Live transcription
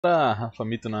Olá, Rafa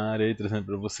Mito na área aí, trazendo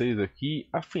para vocês aqui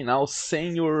a final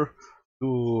sênior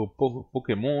do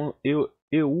Pokémon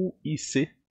EUIC,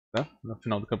 tá? Na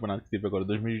final do campeonato que teve agora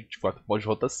 2024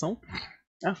 pós-votação.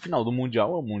 A final do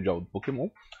mundial, é o mundial do Pokémon.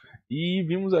 E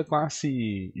vimos a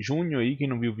classe Júnior aí, quem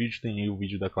não viu o vídeo tem aí o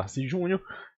vídeo da classe Júnior.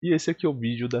 E esse aqui é o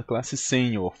vídeo da classe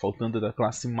Sênior, faltando da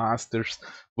classe Masters.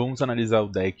 Vamos analisar o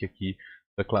deck aqui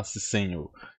da classe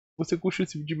Sênior. Se você curte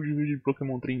esse tipo de vídeo de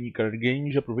Pokémon Training Card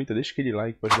Game, já aproveita, deixa aquele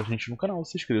like para ajudar a gente no canal,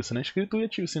 se inscreva se não é inscrito e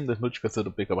ative o sino das notificações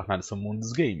do PK Barnard do mundo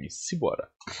dos games. Simbora!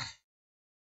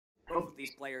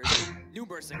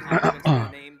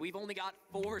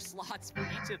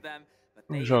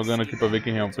 Jogando aqui para ver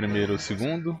quem é o primeiro ou o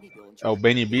segundo. É o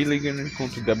Benny Billigan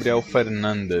contra o Gabriel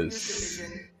Fernandes.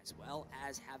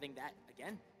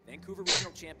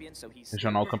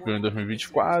 Regional campeão em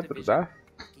 2024, tá?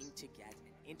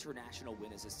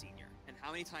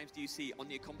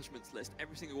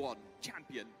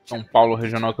 São Paulo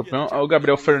regional campeão. O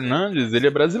Gabriel Fernandes, ele é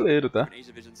brasileiro, tá?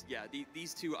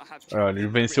 Ele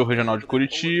venceu o regional de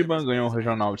Curitiba, ganhou o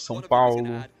regional de São Paulo.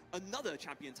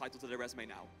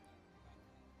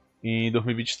 Em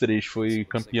 2023 foi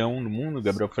campeão do mundo,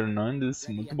 Gabriel Fernandes,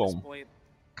 muito bom.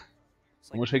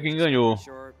 Vamos ver quem ganhou.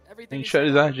 Tem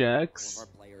Charizard X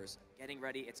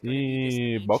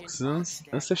e box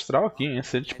ancestral aqui, hein?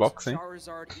 Excelente box, hein?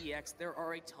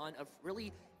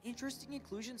 Interesting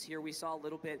inclusions here. We saw a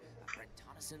little bit of Brent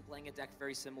Tonneson playing a deck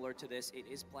very similar to this. It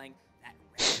is playing that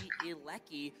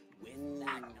EUIC with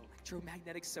that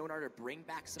electromagnetic sonar to bring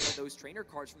back some of those trainer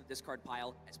cards from the discard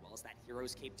pile, as well as that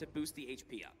Hero's Cape to boost the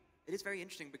HP up. It is very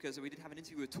interesting because we did have an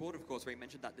interview with Tord, of course, where he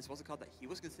mentioned that this was a card that he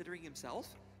was considering himself,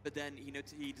 but then he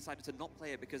decided to not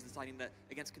play it because deciding that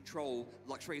against control,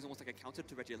 Luxray is almost like a counter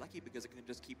to Regieleki because it can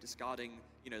just keep discarding,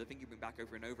 the thing you bring back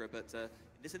over and over. But in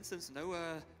this instance, no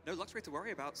Luxray to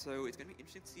worry about, so it's going to be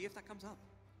interesting to see if that comes up.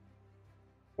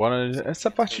 Bora,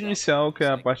 essa parte inicial que é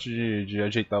a parte de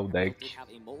ajeitar o deck.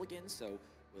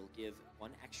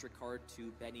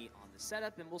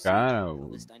 Cara,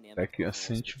 o deck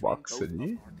Ascent Box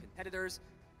ali.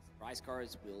 Prize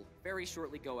cards will very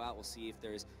shortly go out. We'll see if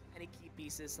there's any key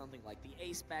pieces, something like the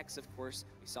A specs. Of course,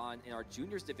 we saw in our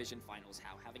juniors division finals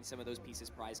how having some of those pieces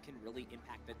prized can really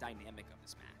impact the dynamic of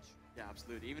this match. Yeah,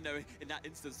 absolutely. Even though in that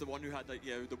instance, the one who had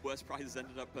the worst prizes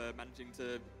ended up managing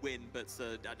to win, but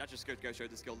that just goes to show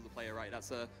the skill of the player, right? That's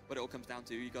what it all comes down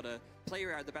to. You got to play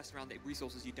out the best around the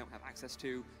resources you don't have access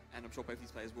to, and I'm sure both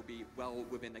these players will be well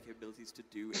within their capabilities to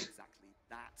do exactly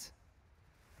that.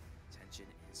 Tension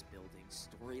is building,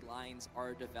 storylines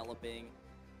are developing.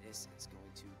 This is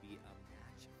going to be a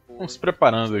match for Vamos se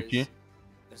preparando aqui.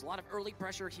 There's a lot of early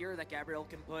pressure here that Gabriel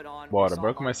can put on.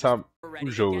 Bora começar o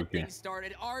jogo aqui.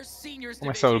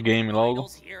 Começar o game logo.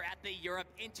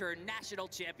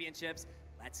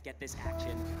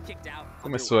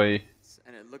 Começou aí.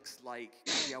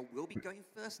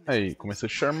 Aí, começou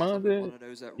Charmander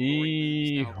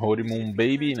e Horimon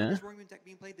Baby, né?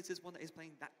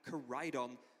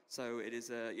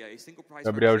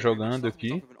 Gabriel jogando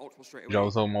aqui. Já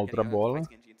usou uma outra bola.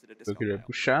 Eu queria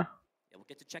puxar.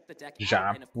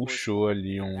 Já puxou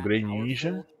ali um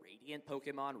Greninja.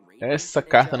 Essa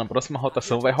carta na próxima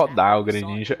rotação vai rodar o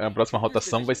Greninja. A próxima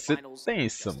rotação vai ser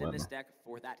tensa, mano.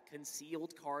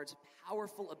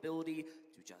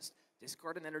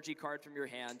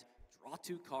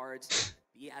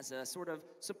 Be as a sort of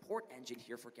support engine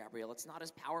here for Gabriel. It's not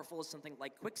as powerful as something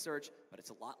like Quick Search, but it's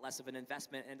a lot less of an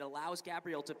investment and allows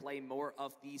Gabriel to play more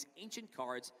of these ancient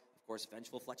cards. Of course,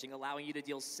 Vengeful Fletching allowing you to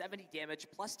deal 70 damage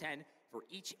plus 10 for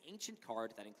each ancient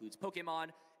card. That includes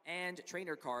Pokemon and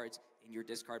trainer cards in your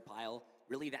discard pile.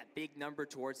 Really, that big number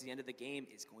towards the end of the game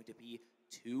is going to be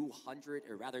 200,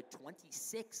 or rather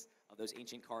 26 of those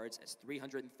ancient cards, as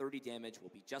 330 damage will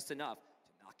be just enough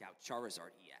to knock out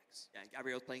Charizard EX. Yeah, and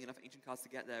Gabriel's playing enough ancient cards to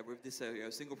get there with this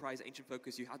single prize ancient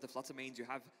focus. You have the Fluttermanes, you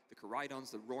have the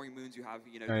Koraidons, the Roaring Moons, you have,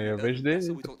 Aí eu vejo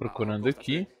dele, tô procurando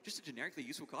aqui. Just a generically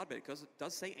useful card, but it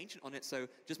does say ancient on it, so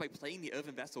just by playing the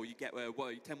Earthen Vessel, you get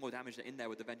 10 more damage in there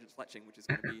with the Vengeance Fletching, which is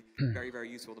going to be very, very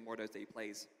useful the more of those that he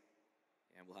plays.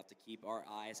 And we'll have to keep our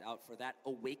eyes out for that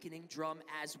Awakening Drum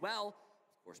as well.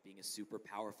 Of course, being a super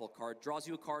powerful card, draws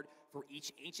you a card for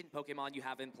each ancient Pokemon you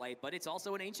have in play, but it's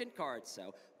also an ancient card, so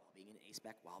while being an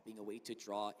A-spec, while being a way to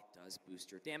draw, it does boost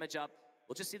your damage up.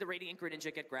 We'll just see the Radiant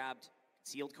Greninja get grabbed.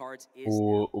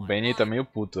 O Benny tá meio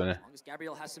puto, né?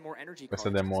 Com essa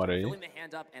demora aí.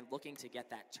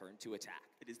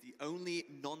 It is the only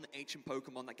non-ancient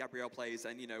Pokemon that Gabriel plays,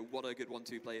 and you know what a good one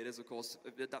to play it is. Of course,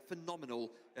 that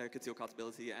phenomenal conceal cards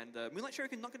ability, and Moonlight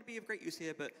Shuriken not going to be of great use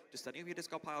here, but just setting up your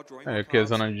discard pile, drawing more Aqui é a cards,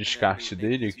 zona de descarte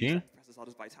dele aqui.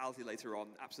 Processador's vitality later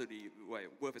on, absolutely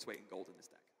worth its weight in gold in this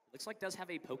deck.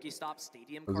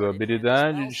 Usou a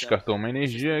habilidade, descartou uma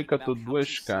energia e catou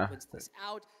duas cartas.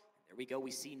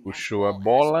 Puxou a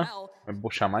bola, vai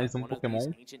puxar mais um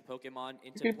Pokémon. Por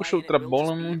que ele puxou outra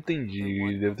bola? Eu não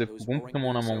entendi. Deve ter algum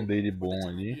Pokémon na mão dele bom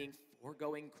ali.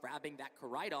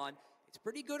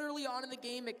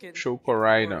 Puxou o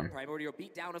Coração. Primordial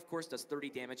beatdown, of course, does 30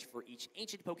 damage for each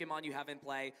ancient Pokemon you have in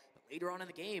play. But later on in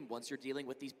the game, once you're dealing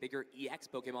with these bigger EX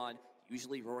Pokemon,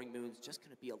 usually Roaring Moon's just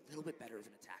going to be a little bit better of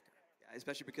an attacker.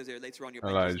 Especially because later on your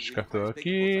Olha lá, descartou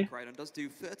aqui. Coração does do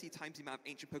 30 times the amount of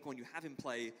ancient Pokemon you have in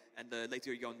play, and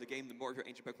later you go in the game, the more of your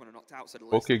ancient Pokemon are knocked out, so the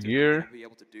less Pokégear. you'll be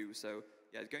able to do. So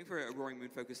yeah, going for a Roaring Moon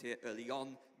focus here early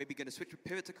on, maybe going to switch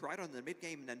pivot to Coração in the mid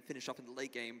game and then finish off in the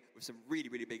late game with some really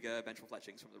big vengeful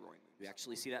fletchings from the Roaring Moon. We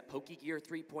actually see that Pokégear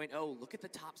 3.0. Look at the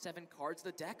top 7 cards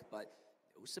of the deck, but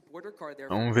no supporter card there.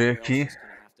 Vamos ver aqui.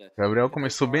 Gabriel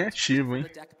começou bem ativo, hein?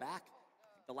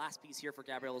 The last piece here for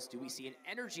Gabriel is, do we see an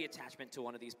energy attachment to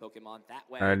one of these Pokemon? That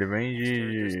way, ele vem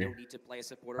de...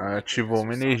 ativou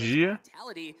uma energia.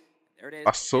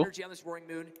 Passou.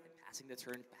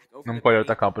 Não pode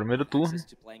atacar no primeiro turno.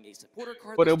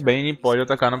 Porém o Benny pode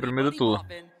atacar no primeiro turno.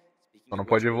 Só não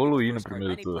pode evoluir no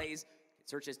primeiro turno.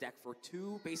 Search his deck for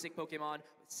 2 basic Pokemon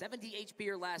with 70 HP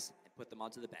or less and put them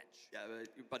onto the bench. Yeah,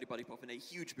 Buddy Pop, a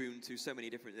huge boon to so many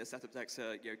different setup decks.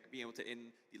 You know, being able to,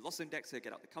 in the Lost Zone decks,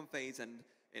 get out the Comphase, and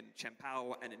in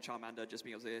Chien-Pao and in Charmander, just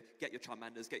being able to get your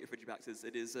Charmanders, get your Frigibaxes.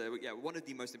 It is yeah, one of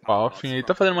the most impactful cards. Ele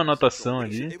tá fazendo uma anotação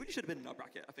ali. It really should have been in our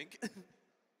bracket, I think.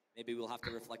 Maybe we'll have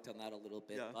to reflect on that a little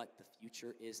bit, but the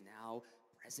future is now,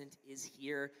 present is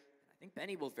here. I think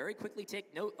Benny will very quickly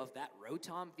take note of that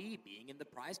Rotom V being in the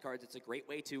prize cards. It's a great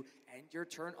way to end your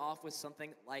turn off with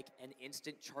something like an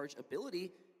instant charge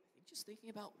ability. I think just thinking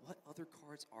about what other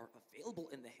cards are available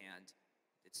in the hand.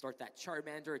 It start that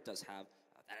Charmander, it does have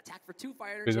that attack for 2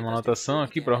 fire. Fez uma anotação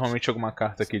aqui, provavelmente alguma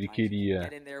carta que ele queria.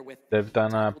 Deve estar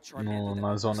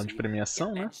na zona de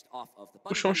premiação, né?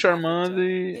 Puxou um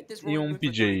Charmander e um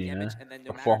PJ, né?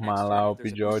 Pra formar lá o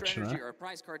Pidgeot, né?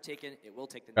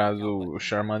 Caso o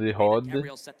Charmander roda,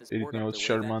 ele tem outro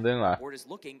Charmander lá.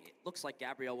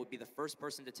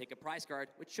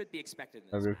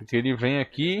 Vai ver o que ele vem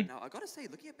aqui.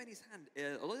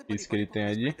 Isso que ele tem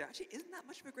ali.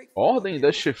 Ordem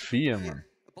da chefia, mano.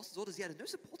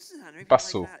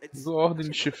 Passou. Usou a ordem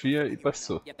de chefia e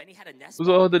passou.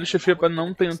 Usou a ordem de chefia para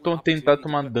não tentar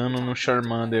tomar dano no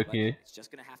Charmander aqui.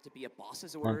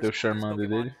 Manter o Charmander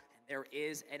dele.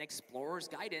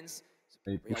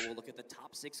 Aí, puxa.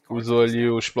 Usou ali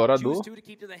o Explorador.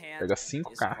 Pega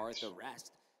 5 cartas.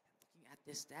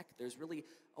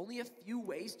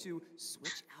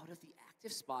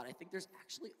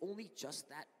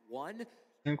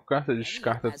 5 cartas,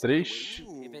 descarta 3.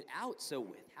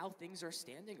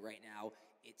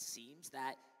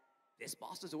 This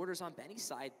boss's orders on Benny's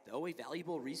side, though a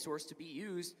valuable resource to be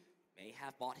used, may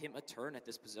have bought him a turn at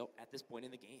this point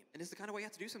in the game. And it's the kind of way you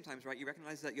have to do sometimes, right? You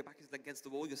recognize that your back is against the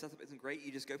wall, your setup isn't great,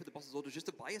 you just go for the boss's orders just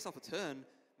to buy yourself a turn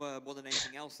more than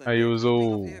anything else. Aí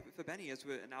usou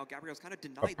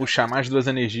para puxar mais 2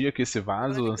 energias que esse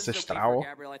vaso ancestral.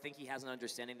 Gabriel, I think he has an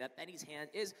understanding that Benny's hand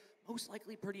is most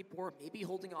likely pretty poor, maybe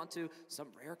holding on to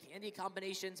some rare candy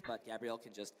combinations, but Gabriel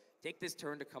can just take this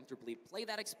turn to comfortably play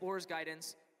that Explorer's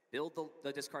Guidance. Build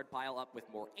the discard pile up with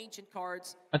more ancient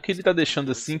cards. Aqui ele tá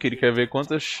deixando assim que ele quer ver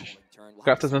quantas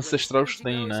cartas ancestrais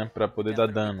tem, né, para poder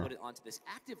dar dano.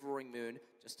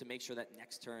 Just to make sure that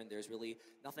next turn there's really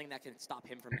nothing that can stop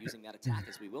him from using that attack,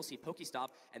 as we will see Pokestop,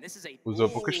 and this is a usou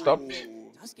Pokestop.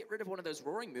 Does get rid of one of those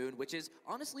Roaring Moon, which is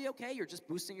honestly okay. You're just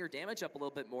boosting your damage up a little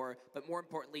bit more, but more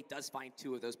importantly, does find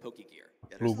 2 of those Pokégear.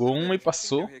 Plugou uma e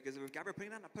passou.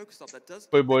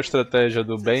 Foi boa a estratégia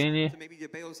do Benny.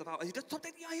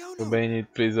 O Benny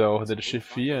fez a ordem de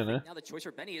chefia, né?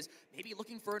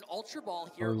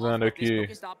 Usando aqui o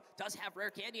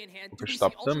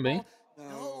Pokestop também.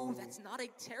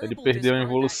 Ele perdeu a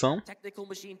evolução.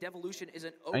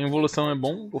 A evolução é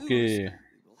bom porque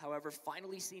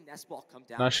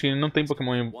acho que não tem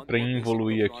Pokémon para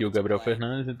evoluir aqui o Gabriel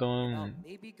Fernandes, então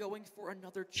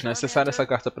é necessária essa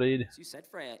carta para ele.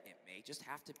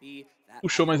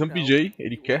 Puxou mais um PJ,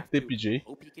 ele quer ter PJ.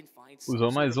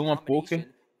 Usou mais uma Poké.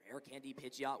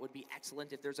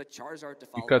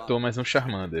 E catou mais um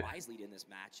Charmander.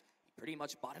 pretty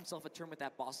much bought himself a turn with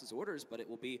that boss's orders, but it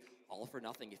will be all for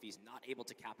nothing if he's not able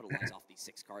to capitalize off these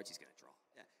 6 cards he's going to draw.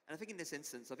 Yeah. And I think in this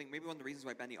instance, I think maybe one of the reasons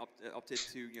why Benny opted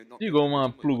to, you know,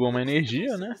 not Plugou uma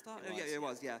energia, né? Yeah, it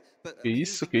was, yeah. But Que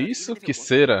isso, que isso? Que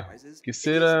cera. Que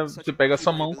cera, você pega a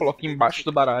sua mão, coloca embaixo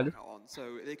do baralho.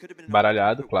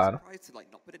 Baralhado, claro.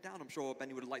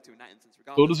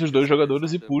 Todos os dois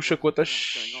jogadores e puxa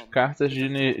quantas cartas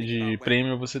de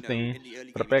prêmio você tem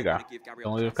pra pegar.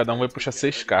 Então cada um vai puxar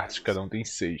 6 cartas, cada um tem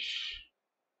 6.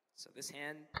 So this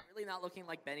hand really not looking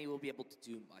like Benny will be able to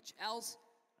do much else. I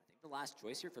think the last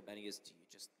choice here for Benny is, do you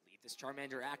just leave this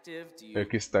Charmander active? Do you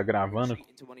Aqui está gravando.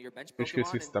 Eu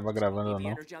esqueci se estava gravando ou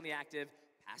não.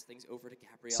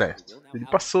 Certo. Ele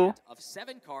passou.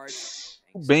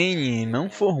 O Benny não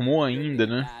formou ainda,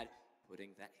 né?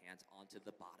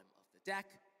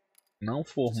 Não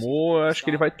formou, eu acho que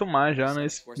ele vai tomar já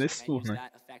nesse turno.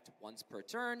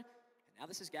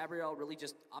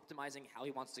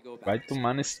 Vai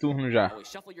tomar nesse turno já.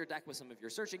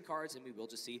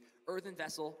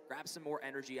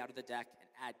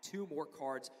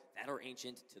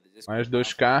 Mais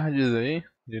 2 cards aí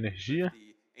de energia.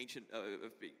 Ancient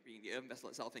of being the vessel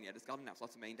itself, and yeah, discarding that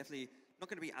flutter main definitely not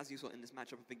going to be as useful in this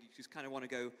matchup. I think you just kind of want to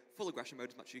go full aggression mode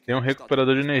as much as you can. Tem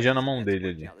recuperador de energia na mão dele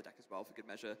ali. For good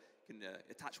measure, can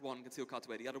attach one conceal card to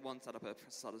where the other one, set up a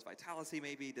Processador's Vitality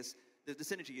maybe. The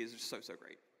synergy is just so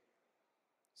great.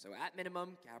 So at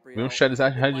minimum, Gabriel. Vem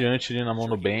Charizard radiante ali na mão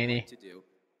do Benny.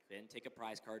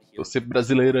 Você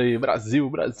brasileiro aí, Brasil,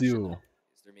 Brasil.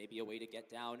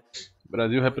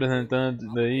 Brasil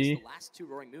representando daí.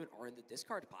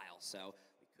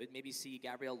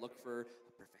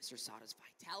 Professor Sada's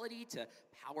vitality to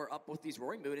power up both these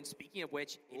Roaring Moon, and speaking of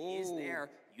which, it is there,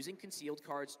 using concealed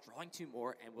cards, drawing 2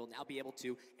 more, and will now be able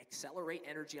to accelerate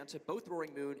energy onto both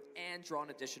Roaring Moon and draw an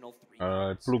additional 3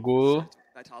 cards. Plugou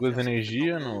 2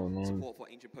 energia no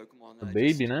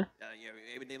Baby, né?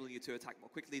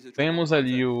 Temos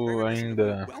ali o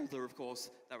ainda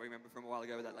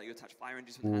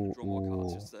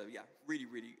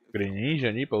o Greninja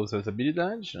ali para usar as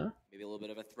habilidades, né?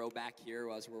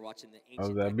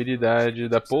 A habilidade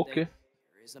da Poké.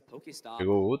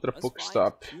 Pegou outra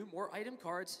Pokéstop. Fica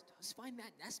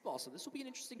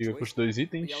com os 2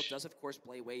 itens.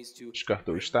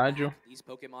 Descartou o estádio.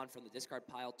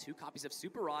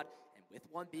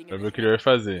 Pra ver o que ele vai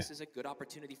fazer.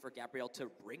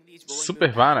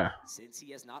 Super Vara.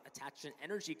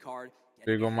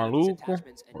 Pegou um maluco,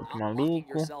 outro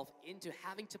maluco.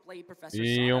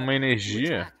 E uma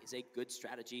energia.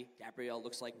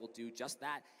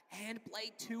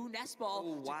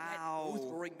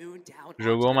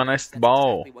 Jogou uma Nest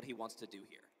Ball.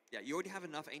 Yeah, you already have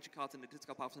enough ancient cards in the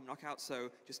discard pile for the knockout, so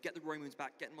just get the Roaring Moons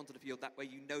back, get them onto the field, that way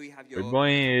you know you have your... Foi bom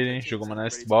ele, hein? Jogou uma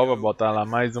Nest Ball, vai botar lá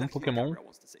mais um Pokémon.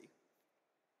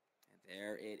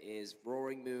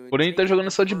 Porém ele tá jogando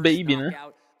só de Baby, né?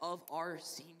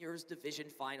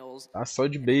 Tá só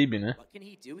de Baby, né?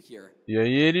 E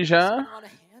aí ele já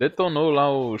detonou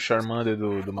lá o Charmander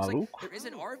do maluco.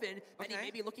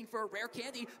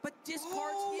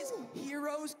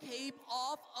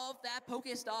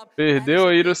 Perdeu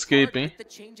a Hero's Cape, hein?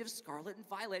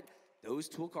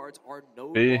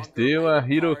 Perdeu a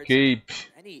Hero Cape.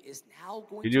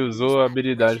 Ele usou a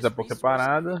habilidade da Poké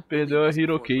Parada, perdeu a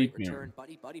Hero Cape.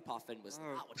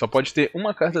 Só pode ter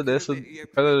uma carta dessa,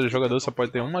 cada jogador só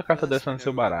pode ter uma carta dessa no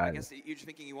seu baralho.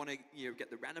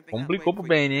 Complicou pro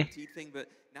Benny, hein?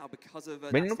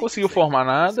 Benny não conseguiu formar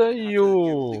nada e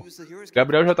o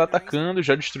Gabriel já tá atacando,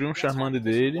 já destruiu um Charmander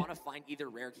dele.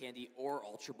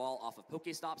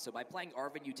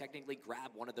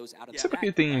 Será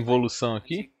que tem evolução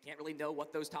aqui?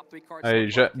 Aí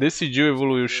já decidiu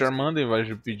evoluir o Charmander em vez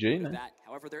do PJ, né?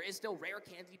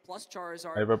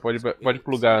 Aí pode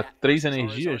plugar 3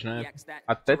 energias, né?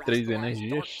 Até 3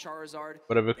 energias.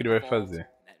 Para ver o que ele vai fazer.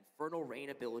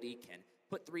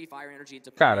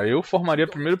 Cara, eu formaria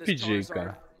primeiro o PJ,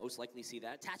 cara. Não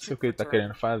sei o que ele tá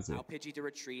querendo fazer. Pra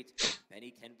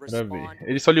ver.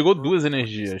 Ele só ligou 2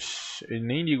 energias. Ele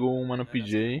nem ligou uma no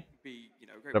PJ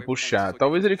pra puxar.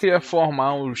 Talvez ele queria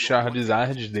formar o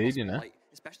Charizard dele, né?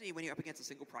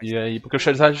 E aí, porque o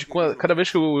Charizard, cada vez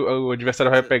que o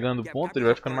adversário vai pegando ponto, ele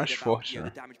vai ficando mais forte,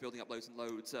 né?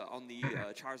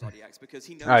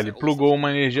 Ah, ele plugou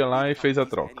uma energia lá e fez a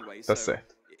troca. Tá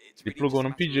certo. Ele plugou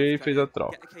no PJ e fez a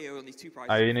troca.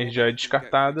 Aí a energia é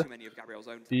descartada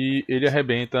e ele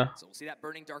arrebenta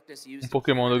um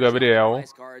Pokémon do Gabriel.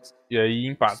 E aí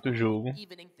empata o jogo.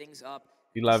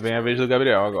 E lá vem a vez do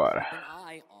Gabriel agora.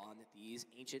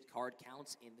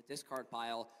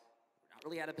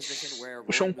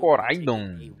 Puxa um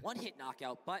Coraidon.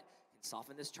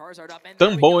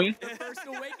 Tambor, hein?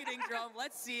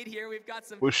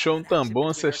 Puxou um tambor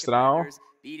ancestral.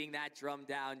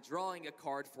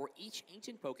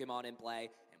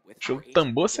 Puxou um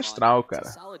tambor ancestral, cara.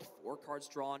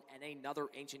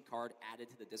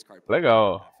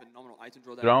 Legal, ó.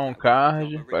 Draw um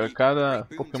card para cada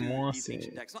Pokémon assim,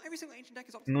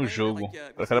 no jogo.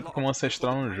 Para cada Pokémon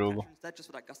ancestral no jogo.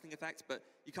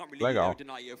 Legal.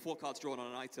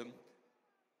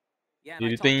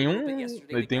 Ele tem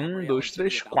um, dois,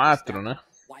 três, quatro, né?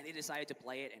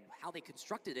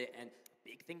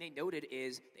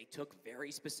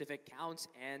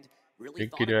 O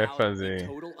que ele vai fazer?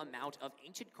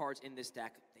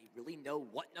 Really know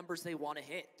what numbers they want to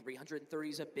hit. 330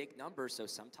 is a big number, so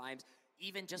sometimes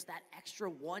even just that extra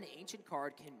one ancient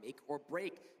card can make or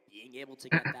break being able to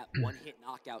get that one-hit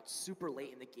knockout super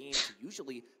late in the game to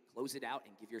usually close it out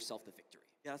and give yourself the victory.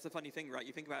 Yeah, that's the funny thing, right?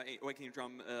 You think about Awakening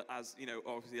Drum as, you know,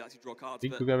 obviously that's you draw cards, O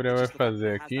que o Gabriel vai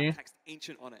fazer aqui?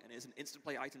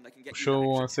 Puxou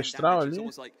o ancestral ali.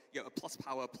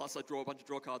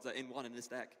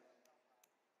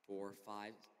 4,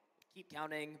 5. Keep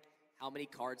counting how many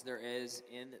cards there is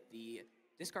in the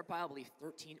discard pile. I believe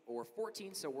 13 or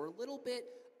 14, so we're a little bit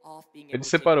off being able Ele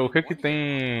separou o que que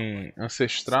tem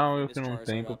ancestral e o que não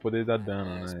tem para poder dar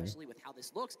dano, né? Especially with how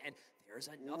this looks, and there's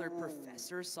another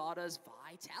Professor Sada's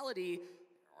Vitality.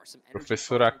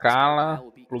 Professora Kala,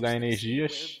 plugar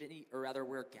energias.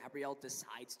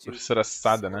 Professora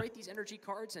Sada, né?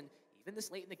 Even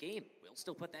this late in the game, we'll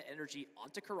still put that energy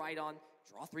onto Koraidon,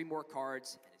 draw 3 more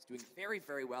cards, and is doing very,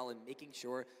 very well in making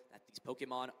sure that these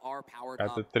Pokémon are powered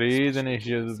up. Gasta 3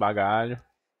 energias do bagalho.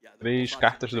 3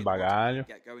 cartas do bagalho.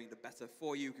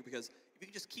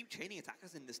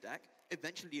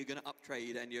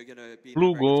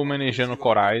 Plugou uma energia no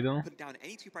Koraidon.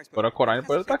 Agora o Koraidon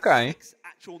pode atacar, hein?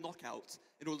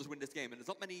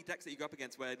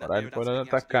 Koraidon pode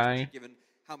atacar, hein?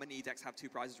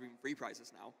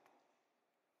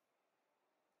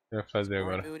 O que vai fazer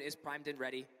agora? Is primed and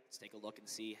ready. Let's take a look and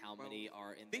see how many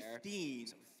are in there. 15.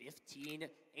 So 15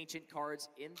 ancient cards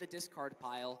in the discard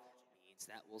pile means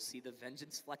that we'll see the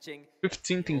vengeance fletching.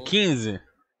 15 tem 15.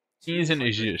 15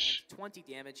 energias.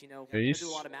 É isso?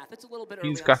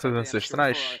 15 cartas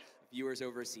ancestrais. Viewers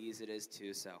overseas it is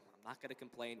too, so I'm not going to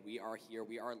complain. We are here.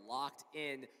 We are locked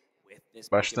in.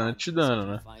 Bastante dano,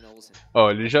 né?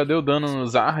 Ó, ele já deu dano no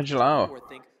Zard lá, ó.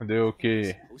 Deu o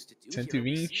que?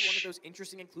 120,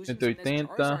 180,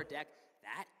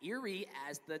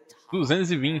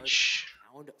 220.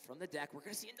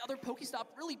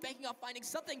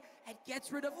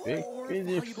 Que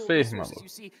ele fez, mano?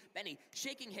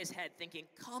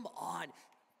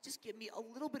 Just give me a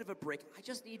little bit of a break. I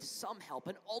just need some help,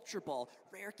 an Ultra Ball,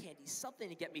 Rare Candy, something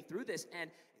to get me through this. And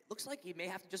it looks like he may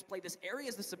have to just play this area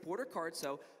as the supporter card.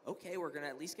 So, okay, we're going to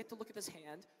at least get to look at this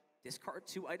hand. Discard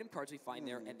 2 item cards we find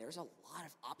there, and there's a lot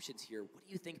of options here. What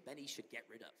do you think Benny should get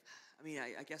rid of? I mean,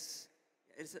 I guess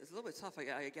it's a little bit tough.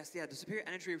 I guess, yeah, the Superior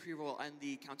Energy Retrieval and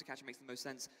the Counter Catcher makes the most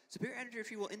sense. Superior Energy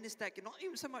Retrieval in this deck, not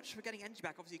even so much for getting energy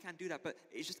back, obviously you can do that, but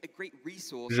it's just a great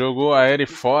resource. Jogou aéreo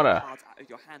fora.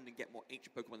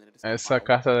 Essa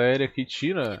carta aérea aqui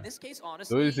tira 2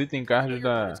 item cards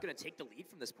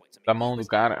da mão do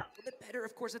cara.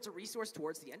 Of course, it's a resource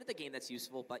towards the end of the game that's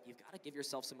useful, but you've got to give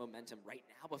yourself some momentum right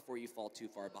now before you fall too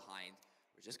far behind.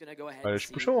 We're just going to go ahead and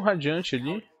see puxou um radiante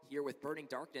ali. Here with Burning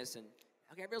Darkness, and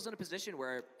now Gabriel's in a position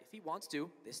where, if he wants to,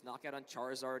 this knockout on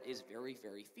Charizard is very,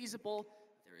 very feasible.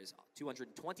 There is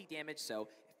 220 damage, so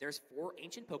if there's 4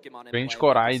 ancient Pokemon in play,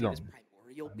 Koraidon.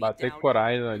 Bater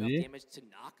Koraidon ali. Damage to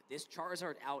knock this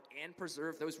Charizard out and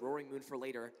preserve those Roaring Moon for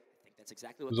later.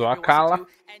 Usou a Kala,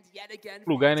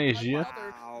 plugar energia.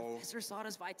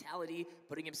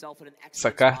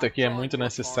 Essa carta aqui é muito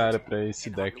necessária para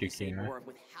esse deck aqui, né?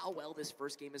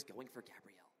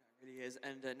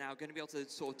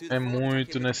 É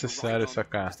muito necessário essa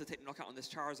carta.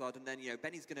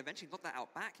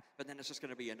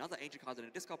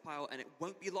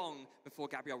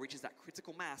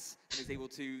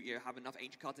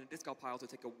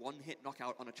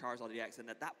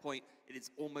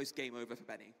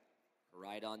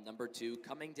 Koraidon number 2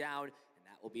 coming down, and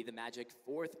that will be the magic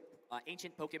 4th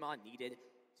ancient Pokemon needed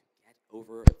to get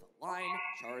over the line.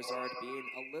 Charizard being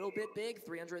a little bit big,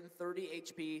 330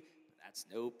 HP. That's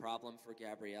no problem for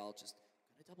Gabriel. Just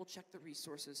gonna double check the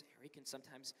resources. Harry can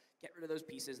sometimes get rid of those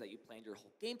pieces that you planned your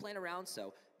whole game plan around,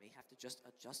 so may have to just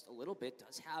adjust a little bit.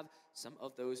 Does have some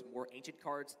of those more ancient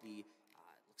cards. The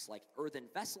looks looks like Earthen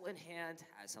Vessel in hand,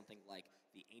 has something like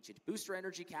the Ancient Booster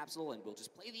Energy Capsule, and we'll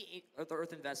just play the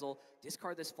Earthen Vessel,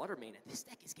 discard this Fluttermane, and this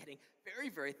deck is getting very,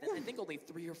 very thin. I think only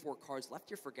 3 or 4 cards left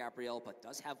here for Gabriel, but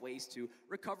does have ways to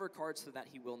recover cards so that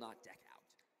he will not deck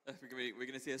out. We're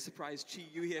going to see a surprise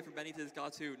Chi-Yu here from Benny to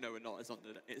discard too. No, we're not.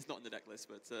 It's not in the deck list,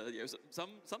 but you know,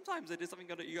 sometimes it is something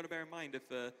you got to bear in mind if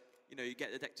you know, you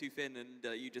get the deck too thin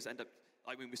and you just end up.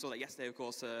 I mean, we saw that yesterday, of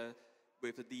course,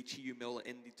 with the Chi-Yu mill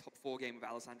in the top 4 game of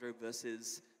Alessandro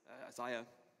versus Isaiah.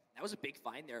 That was a big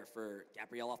find there for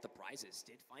Gabriel off the prizes.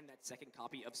 Did find that second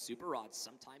copy of Super Rod.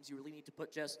 Sometimes you really need to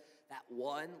put just that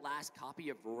one last copy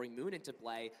of Roaring Moon into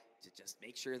play to just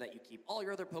make sure that you keep all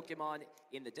your other Pokemon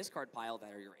in the discard pile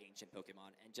that are your ancient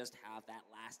Pokemon and just have that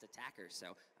last attacker. So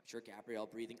I'm sure Gabriel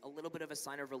breathing a little bit of a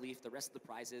sign of relief. The rest of the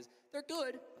prizes, they're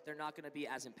good, but they're not going to be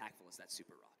as impactful as that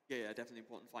Super Rod. Yeah, definitely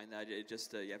important to find there.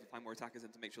 Just yeah, find more attackers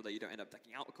and to make sure that you don't end up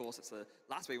decking out. Of course, it's the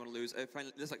last way you want to lose.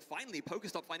 There's like finally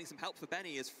Pokestop finding some help for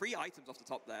Benny. Is 3 items off the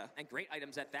top there, and great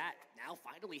items at that. Now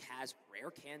finally has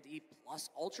Rare Candy plus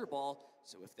Ultra Ball.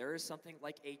 So if there is something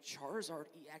like a Charizard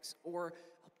EX or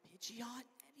a Pidgeot,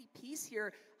 any piece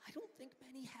here, I don't think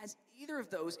Benny has either of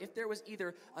those. If there was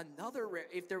either another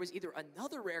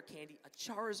rare candy, a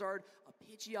Charizard, a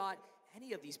Pidgeot,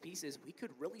 any of these pieces, we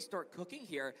could really start cooking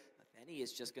here. But Benny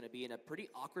is just going to be in a pretty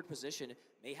awkward position.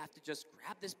 May have to just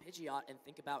grab this Pidgeot and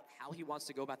think about how he wants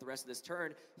to go about the rest of this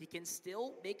turn. He can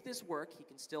still make this work. He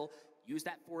can still use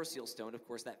that Forest Seal Stone. Of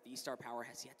course, that V-Star power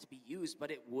has yet to be used, but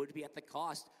it would be at the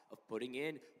cost of putting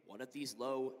in one of these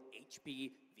low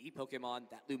HP V Pokemon,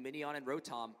 that Lumineon and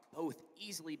Rotom, both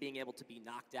easily being able to be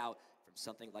knocked out from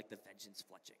something like the Vengeance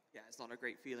Fletching. Yeah, it's not a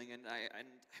great feeling, and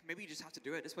maybe you just have to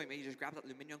do it this way. Maybe you just grab that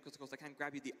Lumineon, because of course I can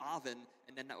grab you the Arven,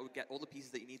 and then that will get all the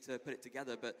pieces that you need to put it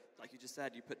together. But like you just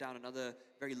said, you put down another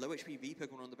very low HP V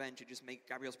Pokemon on the bench, you just make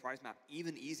Gabriel's prize map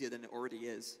even easier than it already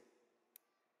is.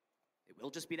 It will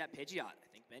just be that Pidgeot. I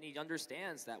think Benny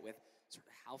understands that with sort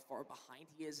of how far behind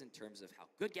he is in terms of how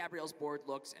good Gabriel's board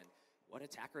looks and what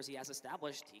attackers he has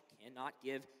established, he cannot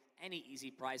give any easy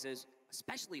prizes,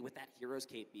 especially with that Hero's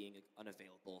Cape being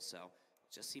unavailable. So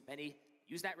we'll just see Benny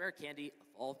use that Rare Candy,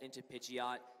 evolve into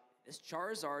Pidgeot. This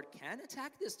Charizard can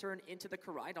attack this turn into the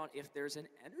Koraidon if there's an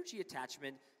energy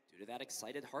attachment due to that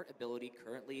Excited Heart ability.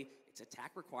 Currently, its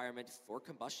attack requirement for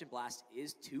Combustion Blast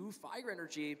is 2 fire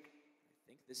energy. I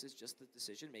think this is just the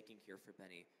decision-making here for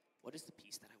Benny. What is the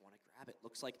piece that I want to grab? It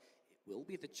looks like it will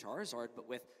be the Charizard, but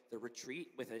with the retreat,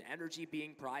 with an energy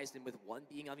being prized and with 1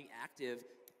 being on the active,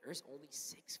 there's only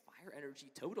 6 fire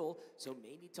energy total, so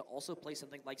may need to also play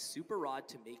something like Super Rod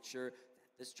to make sure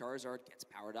that this Charizard gets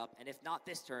powered up, and if not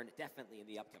this turn, definitely in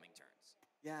the upcoming turns.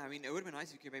 Yeah, I mean, it would have been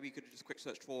nice if you could have just quick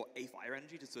searched for a fire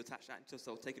energy just to attach that into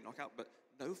so take a knockout, but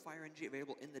no fire energy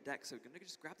available in the deck, so we're going to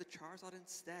just grab the Charizard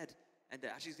instead. And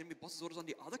actually, it's going to be boss's orders on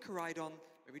the other Koraidon.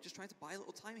 Maybe just trying to buy a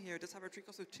little time here. It does have a retreat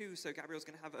cost of 2, so Gabriel's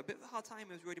going to have a bit of a hard time,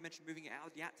 as we already mentioned, moving it out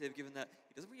of the active, given that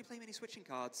he doesn't really play many switching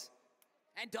cards.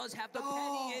 And does have the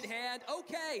Penny in hand.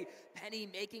 Okay, Penny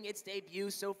making its debut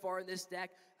so far in this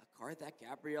deck. A card that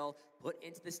Gabriel put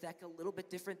into this deck a little bit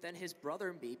different than his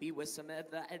brother, maybe with some of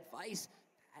the advice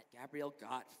that Gabriel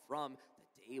got from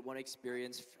the day 1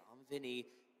 experience from Vinny.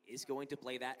 Is going to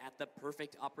play that at the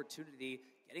perfect opportunity,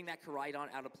 getting that Koraidon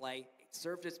out of play. It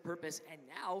served its purpose, and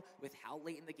now, with how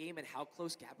late in the game and how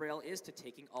close Gabriel is to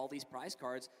taking all these prize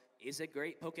cards, is a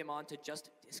great Pokemon to just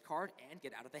discard and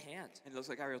get out of the hand. And it looks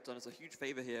like Gabriel's done us a huge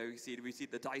favor here. We see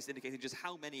the dice indicating just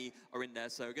how many are in there,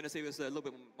 so we're going to save us a little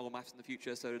bit more maths in the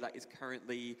future, so that is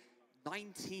currently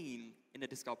 19 in the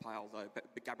discard pile, though.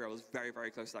 But Gabriel is very,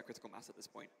 very close to that critical mass at this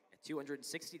point. At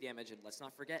 260 damage, and let's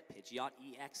not forget, Pidgeot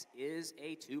EX is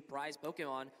a 2-prize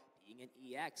Pokemon. Being an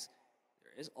EX,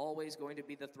 there is always going to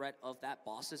be the threat of that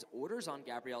boss's orders on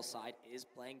Gabriel's side is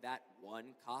playing that 1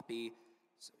 copy.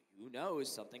 So who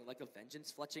knows, something like a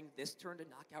Vengeance Fletching this turn to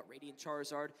knock out Radiant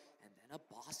Charizard, and then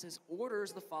a boss's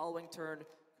orders the following turn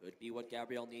could be what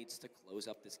Gabriel needs to close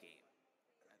up this game.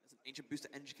 There's an Ancient Booster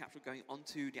Energy Capsule going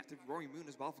onto the active Roaring Moon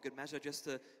as well for good measure, just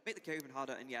to make the carry even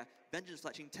harder. And yeah, Vengeance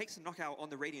Fletching takes a knockout on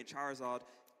the Radiant Charizard.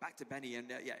 Back to Benny, and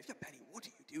yeah, if you're Benny, what do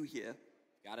you do here?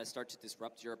 Gotta start to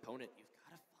disrupt your opponent. You've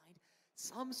gotta find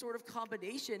some sort of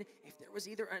combination. If there was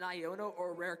either an Iono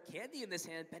or a Rare Candy in this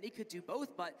hand, Benny could do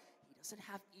both, but he doesn't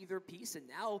have either piece. And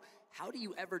now, how do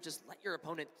you ever just let your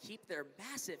opponent keep their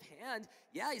massive hand?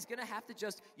 Yeah, he's gonna have to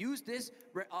just use this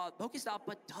Pokestop,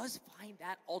 but does find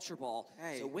that Ultra Ball.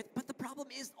 Hey. So but the problem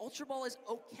is, Ultra Ball is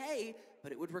okay,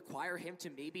 but it would require him to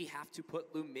maybe have to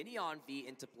put Lumineon V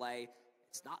into play.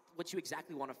 It's not what you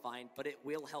exactly want to find, but it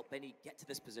will help Benny get to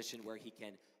this position where he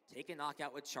can take a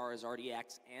knockout with Charizard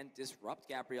EX and disrupt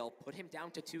Gabriel, put him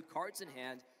down to 2 cards in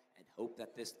hand, and hope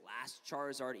that this last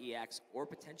Charizard EX, or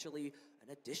potentially an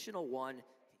additional one, can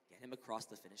get him across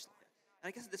the finish line. And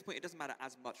I guess at this point, it doesn't matter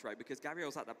as much, right? Because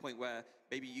Gabriel's at that point where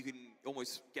maybe you can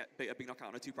almost get a big knockout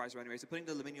on a 2-prizer anyway. So putting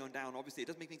the Luminion down, obviously, it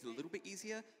does make things a little bit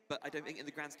easier. But I don't think in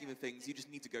the grand scheme of things, you just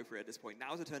need to go for it at this point.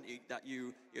 Now is a turn that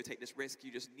you take this risk.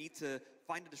 You just need to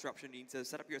find a disruption. You need to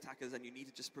set up your attackers, and you need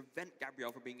to just prevent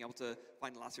Gabriel from being able to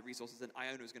find elastic resources. And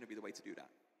Iono is going to be the way to do that.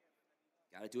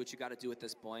 Got to do what you got to do at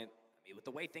this point. I mean, with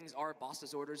the way things are,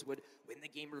 Boss's Orders would win the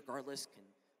game regardless.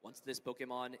 Once this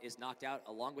Pokemon is knocked out,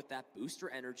 along with that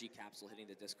booster energy capsule hitting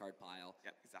the discard pile,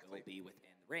 exactly. It'll be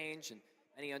within range. And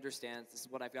Benny understands this is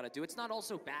what I've got to do. It's not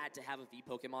also bad to have a V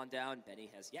Pokemon down.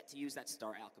 Benny has yet to use that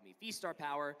Star Alchemy V-Star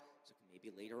power, so maybe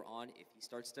later on, if he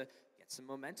starts to get some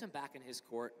momentum back in his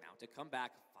court, mount a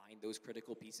comeback, find those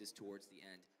critical pieces towards the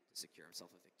end to secure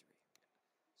himself a victory.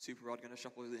 Super Rod going to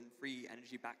shuffle in free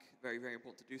energy back. Very, very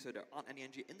important to do so. There aren't any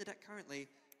energy in the deck currently.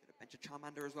 Going to bench a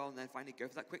Charmander as well, and then finally go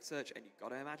for that quick search. And you've got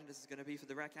to imagine this is going to be for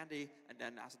the rare candy. And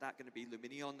then after that, going to be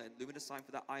Luminion and Luminous Sign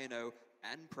for that Iono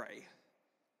and Prey.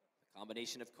 The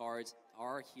combination of cards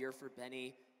are here for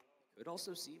Benny. Could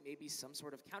also see maybe some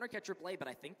sort of counter catcher play, but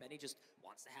I think Benny just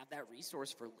wants to have that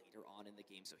resource for later on in the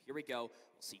game. So here we go.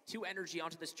 We'll see 2 energy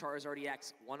onto this Charizard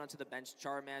EX, 1 onto the bench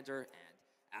Charmander, and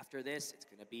after this, it's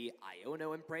going to be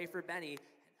Iono and Prey for Benny, and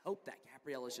hope that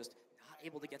Gabriel is just not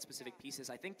able to get specific pieces.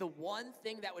 I think the one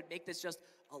thing that would make this just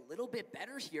a little bit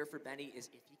better here for Benny is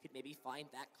if he could maybe find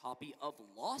that copy of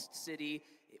Lost City.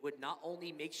 It would not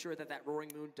only make sure that that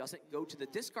Roaring Moon doesn't go to the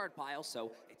discard pile,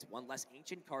 so it's 1 less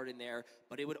ancient card in there,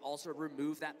 but it would also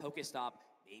remove that Pokestop,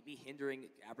 maybe hindering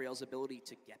Gabriel's ability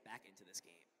to get back into this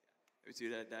game. We see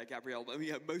that Gabriel, I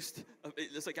mean, it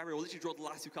looks like Gabriel will literally draw the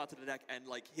last 2 cards to the deck, and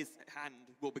like his hand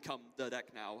will become the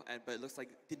deck now. But it looks like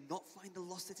did not find the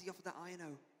Lost City off of that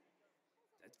Iono.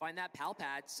 Let's find that Pal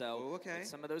Pad, so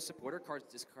some of those supporter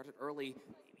cards discarded early.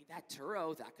 Maybe that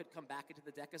Turo, that could come back into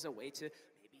the deck as a way to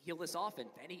maybe heal this off. And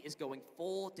Benny is going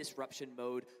full disruption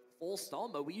mode, full stall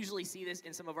mode. We usually see this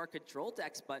in some of our control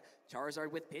decks, but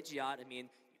Charizard with Pidgeot, I mean,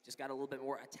 just got a little bit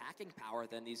more attacking power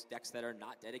than these decks that are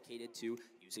not dedicated to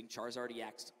using Charizard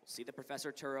EX. We'll see the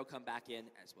Professor Turo come back in,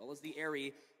 as well as the Airy.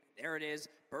 And there it is,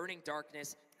 Burning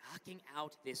Darkness, knocking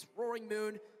out this Roaring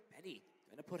Moon. Benny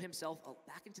going to put himself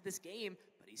back into this game,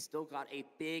 but he's still got a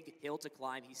big hill to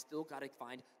climb. He's still got to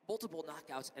find multiple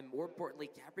knockouts, and more importantly,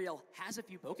 Gabriel has a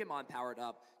few Pokemon powered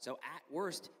up, so at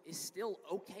worst, is still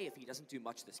okay if he doesn't do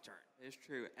much this turn. It's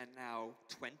true, and now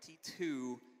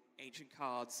 22 ancient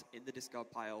cards in the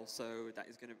discard pile, so that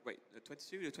is going to, wait,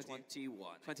 22 or 21.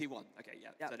 21, okay, yeah.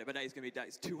 So, but that is going to be, that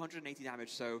is 280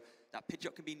 damage, so that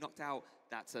Pidgeot can be knocked out,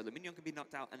 that Luminion can be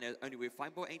knocked out, and only with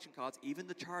 5 more ancient cards, even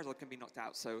the Charizard can be knocked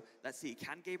out. So let's see,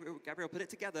 can Gabriel put it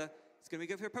together? It's going to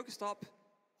go for a Pokestop.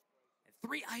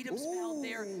 3 items found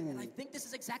there, and I think this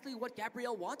is exactly what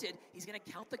Gabriel wanted. He's going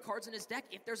to count the cards in his deck.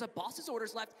 If there's a Boss's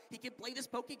Orders left, he can play this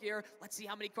Pokegear. Let's see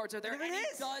how many cards are there. And he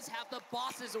does have the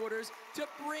Boss's Orders to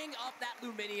bring up that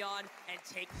Luminion and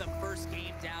take the first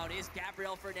game down. Is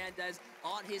Gabriel Fernandez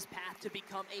on his path to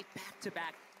become a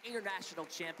back-to-back international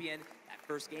champion? That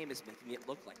first game is making it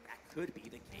look like that could be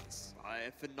the case.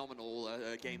 A phenomenal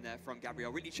game there from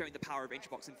Gabriel, really showing the power of Ancient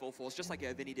Box in full force, just like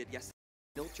Vinny did yesterday.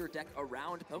 Built your deck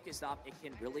around Pokestop, it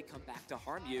can really come back to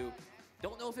harm you.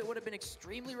 Don't know if it would have been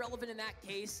extremely relevant in that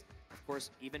case. Of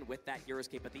course, even with that Hero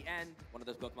Escape at the end, one of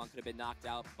those Pokemon could have been knocked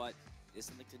out, but it is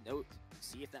something to note.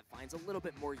 See if that finds a little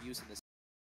bit more use in this.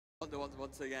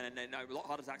 Once again, and then a lot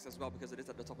harder to access as well because it is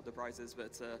at the top of the prizes,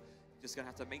 but just going to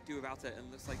have to make do without it.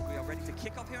 And looks like we are ready to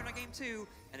kick off here in our game 2.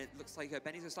 And it looks like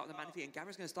Benny's going to start with the Manaphy, and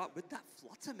Gabriel's going to start with that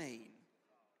Flutter Mane.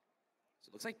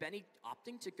 So it looks like Benny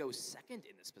opting to go second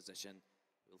in this position.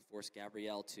 Will force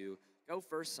Gabriel to go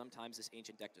first. Sometimes this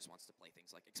ancient deck just wants to play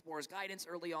things like Explorer's Guidance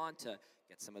early on to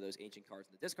get some of those ancient cards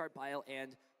in the discard pile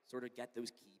and sort of get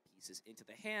those key pieces into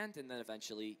the hand. And then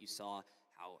eventually you saw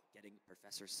how getting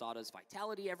Professor Sada's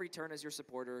Vitality every turn as your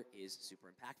supporter is super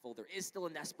impactful. There is still a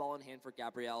Nest Ball in hand for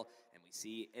Gabriel, and we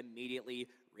see immediately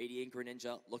Radiant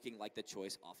Greninja looking like the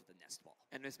choice off of the Nest Ball.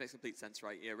 And this makes complete sense,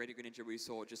 right? Yeah, Radiant Greninja we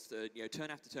saw just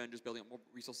turn after turn, just building up more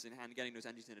resources in hand, getting those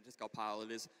energies in a discard pile. It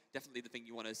is definitely the thing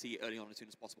you want to see early on as soon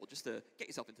as possible, just to get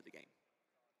yourself into the game.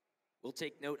 We'll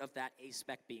take note of that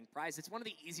A-Spec being prized. It's one of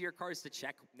the easier cards to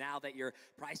check now that you're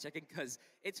prize checking because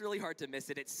it's really hard to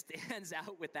miss it. It stands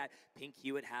out with that pink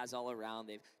hue it has all around.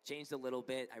 They've changed a little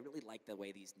bit. I really like the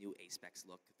way these new A-Specs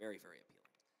look. Very, very appealing.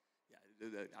 Yeah,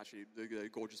 actually the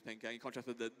gorgeous pink, in contrast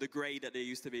with the grey that they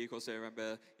used to be. Of course, I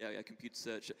remember computer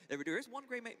search. There is one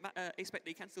grey ace spec that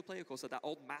you can still play. Of course, that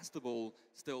old Master Ball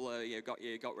still got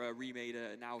remade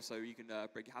now, so you can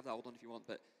have that old one if you want.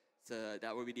 But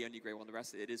that would be the only grey one. The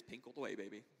rest, it is pink all the way,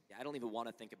 baby. Yeah, I don't even want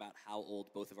to think about how old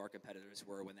both of our competitors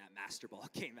were when that Master Ball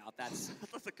came out. That's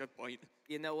that's a good point.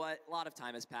 You know what? A lot of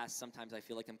time has passed. Sometimes I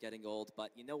feel like I'm getting old,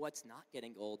 but you know what's not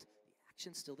getting old? The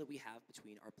action still that we have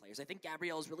between our players. I think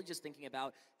Gabriel is really just thinking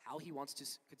about how he wants to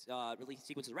really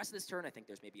sequence the rest of this turn. I think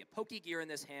there's maybe a Poke Gear in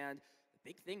this hand. The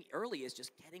big thing early is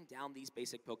just getting down these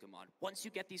basic Pokemon. Once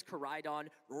you get these Koraidon,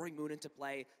 Roaring Moon into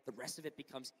play, the rest of it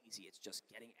becomes easy. It's just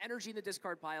getting energy in the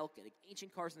discard pile, getting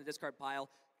ancient cards in the discard pile,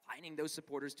 finding those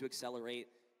supporters to accelerate.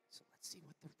 So let's see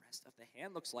what the rest of the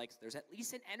hand looks like. There's at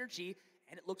least an energy,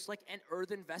 and it looks like an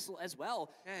earthen vessel as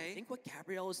well. Okay. I think what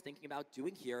Gabriel is thinking about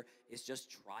doing here is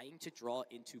just trying to draw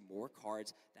into more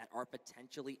cards that are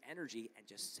potentially energy and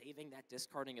just saving that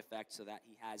discarding effect so that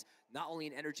he has not only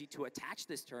an energy to attach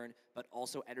this turn, but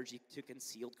also energy to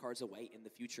concealed cards away in the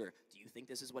future. Do you think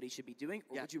this is what he should be doing,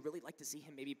 or would you really like to see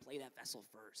him maybe play that vessel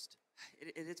first?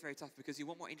 It is very tough because you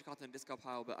want more ancient cards in the discard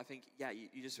pile, but I think, I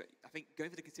think going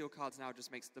for the concealed cards now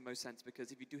just makes the most sense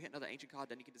because if you do hit another ancient card,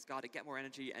 then you can discard it, get more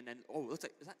energy, and then, looks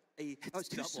like, is that it's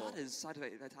two starters, side of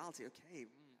vitality, okay.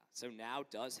 So now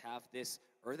does have this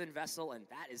earthen vessel, and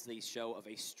that is the show of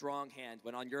a strong hand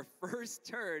when on your first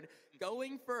turn,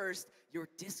 going first, you're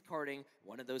discarding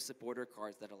one of those supporter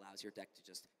cards that allows your deck to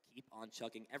just keep on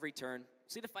chugging every turn.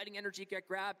 See the fighting energy get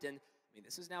grabbed, and I mean,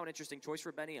 this is now an interesting choice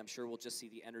for Benny. I'm sure we'll just see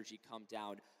the energy come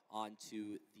down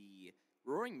onto the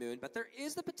Roaring Moon, but there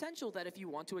is the potential that if you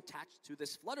want to attach to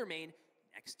this Flutter Mane,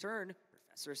 next turn,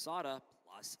 Professor Sada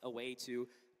plus a way to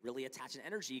really attach an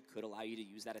energy could allow you to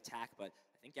use that attack, but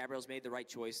I think Gabriel's made the right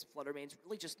choice. Flutter Mane's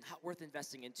really just not worth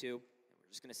investing into. And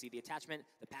we're just going to see the attachment,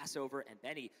 the pass over, and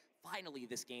Benny finally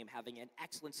this game having an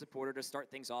excellent supporter to start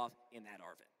things off in that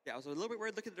Arven. Yeah, I was a little bit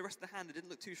worried looking at the rest of the hand. It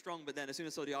didn't look too strong, but then as soon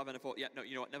as I saw the Arven, I thought, yeah, no,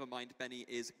 you know what, never mind. Benny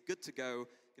is good to go.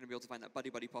 Going to be able to find that Buddy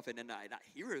Puff in, and that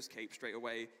Hero's Cape straight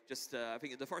away. Just, I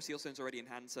think the Forest Heelstone's already in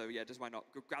hand, so yeah, just why not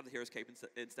grab the Hero's Cape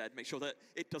instead. Make sure that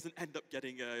it doesn't end up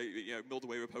getting milled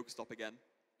away with Pokestop again.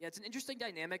 Yeah, it's an interesting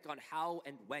dynamic on how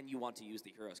and when you want to use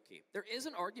the Hero's Cape. There is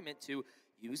an argument to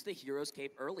use the Hero's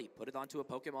Cape early, put it onto a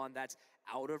Pokemon that's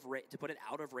to put it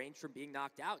out of range from being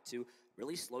knocked out, to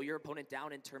really slow your opponent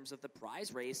down in terms of the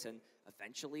prize race, and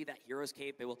eventually that Hero's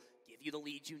Cape, it will give you the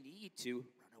lead you need to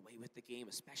run away with the game,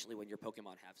 especially when your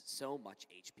Pokemon have so much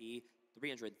HP.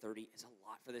 330 is a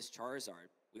lot for this Charizard.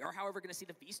 We are, however, going to see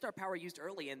the V-Star power used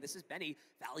early, and this is Benny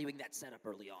valuing that setup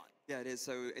early on. Yeah, it is.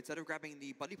 So instead of grabbing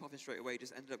the Buddy Puffin straight away,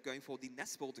 just ended up going for the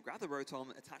Nest Ball to grab the Rotom,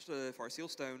 attach the Forest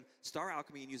Heelstone, Star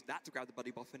Alchemy, and use that to grab the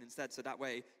Buddy Puffin instead. So that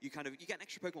way, you get an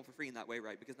extra Pokemon for free in that way,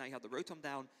 right? Because now you have the Rotom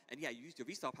down, and yeah, you used your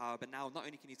V-Star power, but now not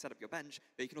only can you set up your bench,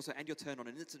 but you can also end your turn on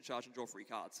an instant charge and draw 3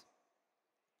 cards.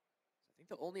 I think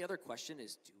the only other question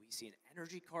is, do we see an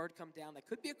energy card come down? That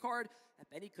could be a card that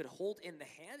Benny could hold in the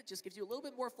hand. It just gives you a little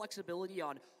bit more flexibility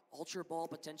on Ultra Ball,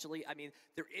 potentially. I mean,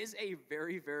 there is a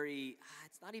very,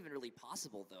 it's not even really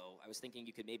possible, though. I was thinking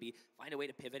you could maybe find a way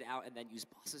to pivot out and then use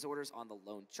Boss's Orders on the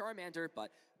lone Charmander,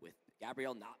 but with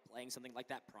Gabriel not playing something like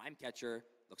that Prime Catcher,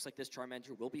 looks like this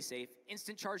Charmander will be safe.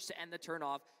 Instant charge to end the turn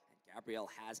off, and Gabriel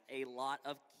has a lot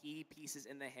of key pieces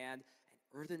in the hand.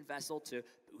 An Earthen Vessel to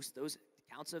boost those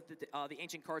counts of the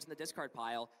ancient cards in the discard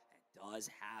pile, and does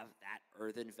have that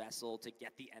Earthen Vessel to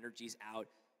get the energies out.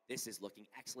 This is looking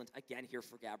excellent again here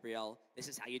for Gabriel. This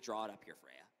is how you draw it up here,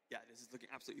 Freya. Yeah, this is looking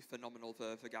absolutely phenomenal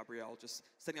for Gabriel. Just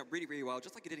setting up really well,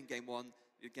 just like he did in game 1.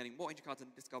 You're getting more ancient cards in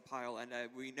the discard pile, and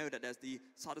we know that there's the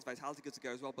Stardust Vitality good to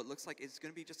go as well, but looks like it's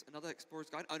going to be just another Explorer's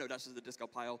Guide. Oh no, that's just the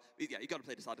discard pile. Yeah, you got to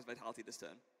play the Stardust Vitality this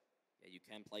turn. Yeah, you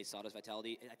can play Stardust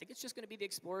Vitality. I think it's just going to be the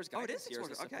Explorer's Guide this year as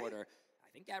a supporter. Okay.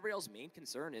 I think Gabriel's main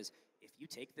concern is if you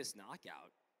take this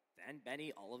knockout, then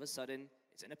Benny all of a sudden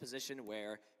is in a position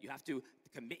where you have to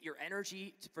commit your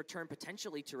energy for turn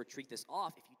potentially to retreat this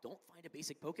off. If you don't find a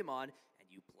basic Pokemon and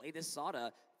you play this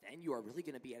Sada, then you are really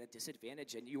going to be at a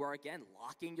disadvantage, and you are, again,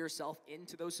 locking yourself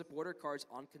into those supporter cards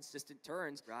on consistent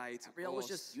turns. Right, Gabriel was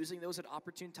just using those at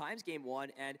opportune times game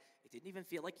 1, and it didn't even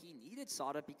feel like he needed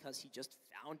Sada because he just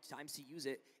found times to use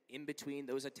it in between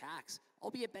those attacks.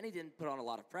 Albeit Benny didn't put on a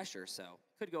lot of pressure, so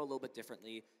it could go a little bit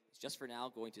differently. He's just for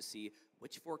now going to see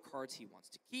which 4 cards he wants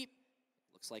to keep.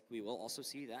 Looks like we will also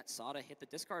see that Sada hit the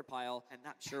discard pile. And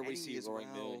that sure we see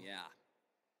Roaring Moon, yeah.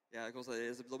 Yeah, of course, it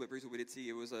is a little bit brutal. We did see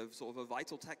it was a sort of a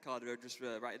vital tech card just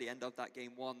right at the end of that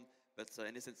game 1. But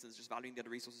in this instance, just valuing the other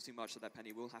resources too much, so that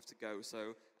Penny will have to go.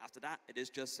 So after that, it is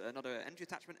just another energy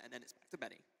attachment, and then it's back to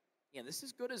Benny. Yeah, this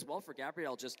is good as well for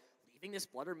Gabriel, just leaving leaving this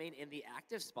Flutter Mane in the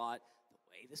active spot, the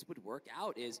way this would work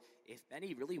out is if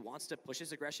Benny really wants to push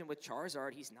his aggression with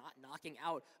Charizard, he's not knocking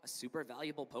out a super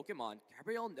valuable Pokemon.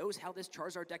 Gabriel knows how this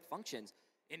Charizard deck functions.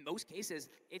 In most cases,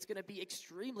 it's going to be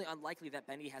extremely unlikely that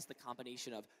Benny has the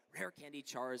combination of Rare Candy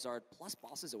Charizard plus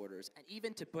Boss's Orders. And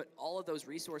even to put all of those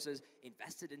resources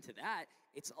invested into that,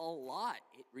 it's a lot.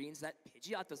 It means that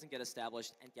Pidgeot doesn't get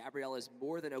established, and Gabriel is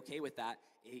more than okay with that,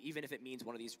 even if it means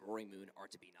one of these Roaring Moon are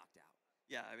to be knocked out.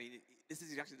 Yeah, I mean, this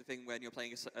is exactly the thing when you're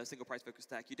playing a single prize focused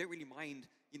deck. You don't really mind,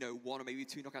 you know, 1 or maybe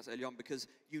 2 knockouts early on because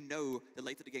you know the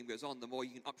later the game goes on, the more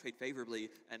you can uptrade favorably,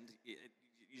 and you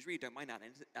just really don't mind that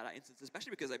at that instance, especially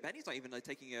because like, Benny's not even like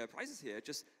taking prizes here,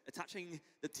 just attaching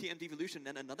the TM Devolution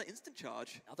and another instant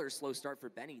charge. Another slow start for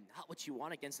Benny, not what you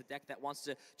want against a deck that wants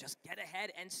to just get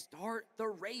ahead and start the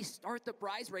race, start the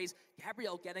prize race.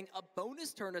 Gabriel getting a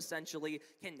bonus turn essentially,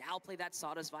 can now play that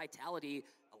Sada's Vitality,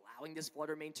 allowing this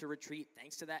Flutter Mane to retreat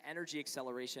thanks to that energy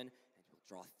acceleration, and you'll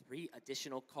draw 3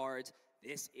 additional cards.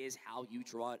 This is how you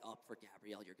draw it up for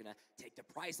Gabriel. You're gonna take the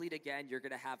prize lead again, you're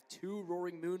gonna have 2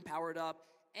 Roaring Moon powered up,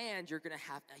 and you're gonna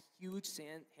have a huge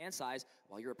hand size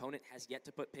while your opponent has yet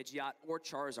to put Pidgeot or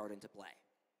Charizard into play.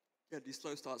 Yeah, these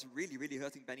slow starts really, really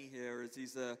hurting Benny here as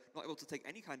he's not able to take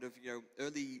any kind of, you know,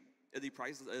 early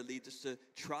prizes early just to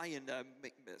try and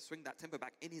swing that tempo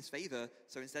back in his favor.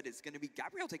 So instead, it's going to be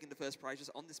Gabriel taking the first prize just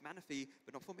on this mana fee,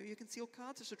 but not for maybe a concealed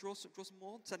card just to draw some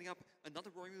more, setting up another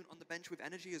Roaring Moon on the bench with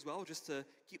energy as well, just to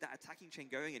keep that attacking chain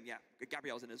going. And yeah,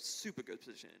 Gabriel's in a super good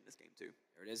position in this game too.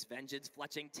 There it is, Vengeance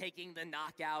Fletching taking the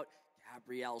knockout.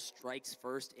 Gabriel strikes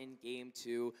first in game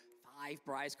 2, 5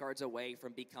 prize cards away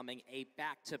from becoming a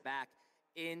back-to-back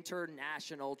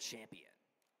international champion.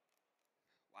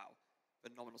 Wow.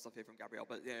 Phenomenal stuff here from Gabriel,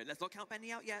 but you know, let's not count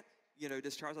Benny out yet. You know,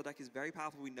 this Charizard deck is very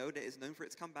powerful. We know that it's known for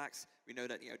its comebacks. We know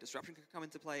that, you know, Disruption could come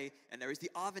into play, and there is the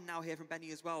Arvin now here from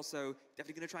Benny as well, so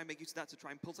definitely going to try and make use of that to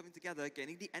try and pull something together.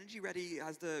 Getting the energy ready,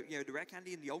 has the, you know, the Rare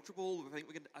Candy and the Ultra Ball. I think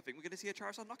we're going to see a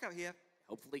Charizard knockout here.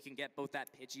 Hopefully can get both that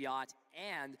Pidgeot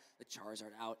and the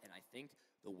Charizard out, and I think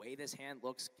the way this hand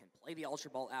looks can play the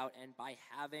Ultra Ball out, and by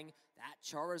having that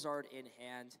Charizard in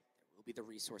hand, will be the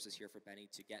resources here for Benny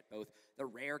to get both the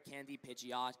Rare Candy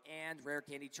Pidgeot and Rare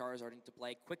Candy Charizard into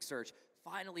play. Quick Search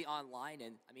finally online,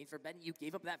 and I mean, for Benny, you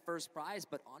gave up that first prize,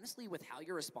 but honestly, with how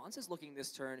your response is looking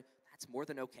this turn, that's more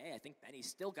than okay. I think Benny's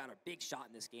still got a big shot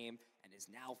in this game and is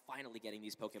now finally getting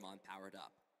these Pokemon powered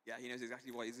up. Yeah, he knows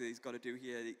exactly what he's got to do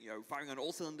here. You know, firing on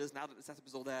all cylinders now that the setup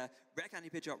is all there. Rare Candy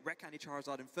Pidgeot, Rare Candy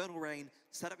Charizard, Infernal Rain,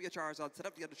 set up your Charizard, set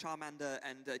up the other Charmander,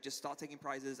 and just start taking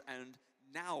prizes. And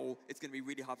now it's going to be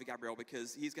really hard for Gabriel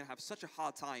because he's going to have such a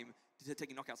hard time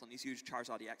taking knockouts on these huge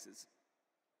Charizard EXs.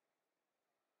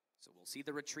 So we'll see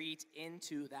the retreat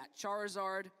into that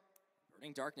Charizard.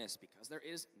 Burning Darkness, because there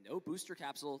is no booster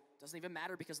capsule, doesn't even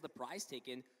matter because of the prize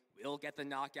taken, will get the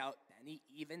knockout. Benny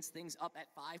evens things up at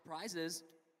 5 prizes.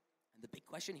 And the big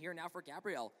question here now for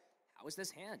Gabriel, how is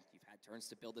this hand? You've had turns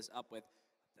to build this up with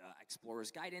the Explorer's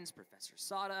Guidance, Professor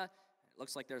Sada. It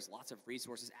looks like there's lots of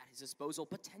resources at his disposal,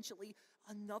 potentially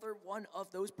another one of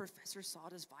those Professor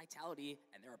Sada's Vitality,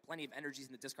 and there are plenty of energies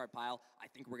in the discard pile. I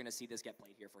think we're going to see this get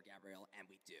played here for Gabriel, and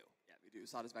we do. Yeah, we do.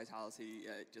 Sada's Vitality,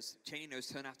 just chaining those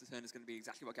turn after turn is going to be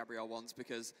exactly what Gabriel wants,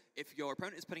 because if your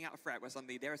opponent is putting out a threat where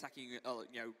suddenly they're attacking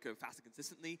go fast and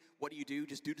consistently, what do?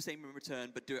 Just do the same in return,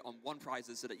 but do it on 1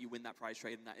 prizes so that you win that prize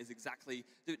trade, and that is exactly,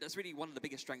 that's really one of the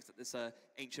biggest strengths that this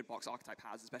Ancient Box archetype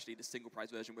has, especially the single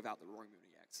prize version without the Roaring Moon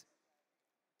EX.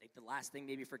 I think the last thing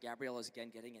maybe for Gabriel is, again,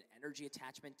 getting an energy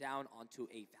attachment down onto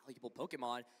a valuable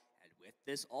Pokemon. And with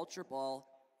this Ultra Ball,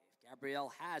 if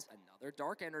Gabriel has another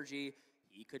Dark Energy,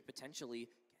 he could potentially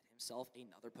get himself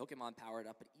another Pokemon powered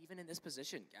up. But even in this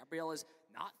position, Gabriel is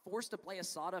not forced to play a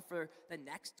Sada for the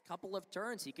next couple of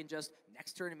turns. He can just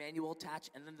next turn manual attach,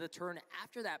 and then the turn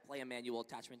after that play a manual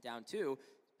attachment down too.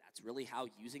 That's really how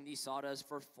using these Sadas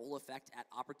for full effect at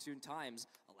opportune times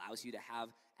allows you to have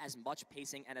as much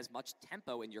pacing and as much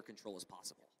tempo in your control as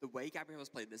possible. The way Gabriel has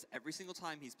played this, every single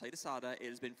time he's played a Sada, it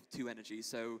has been for 2 energies,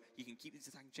 so he can keep his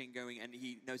attacking chain going, and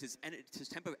he knows his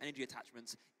tempo energy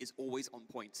attachments is always on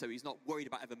point, so he's not worried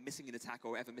about ever missing an attack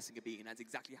or ever missing a beat, and that's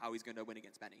exactly how he's going to win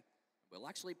against Benny. We'll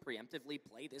actually preemptively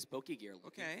play this Pokegear,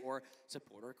 looking for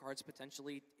supporter cards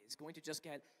potentially. Is going to just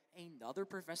get another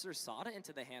Professor Sada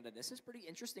into the hand, and this is pretty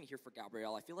interesting here for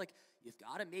Gabriel. I feel like you've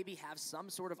got to maybe have some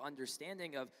sort of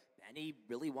understanding of Benny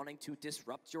really wanting to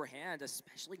disrupt your hand,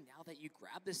 especially now that you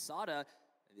grab this Sada.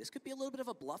 This could be a little bit of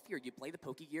a bluff here. You play the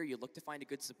Pokegear, you look to find a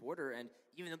good supporter, and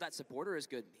even though that supporter is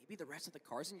good, maybe the rest of the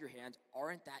cards in your hand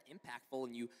aren't that impactful,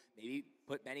 and you maybe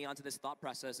put Benny onto this thought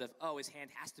process of, oh, his hand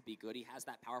has to be good. He has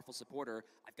that powerful supporter.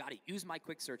 I've got to use my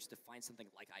quick search to find something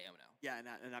like Iono. Yeah,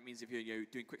 and that means if you're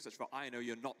doing quick search for Iono,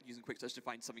 you're not using quick search to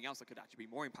find something else that could actually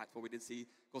be more impactful. We did see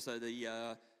also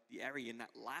the Eri in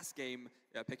that last game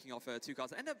picking off 2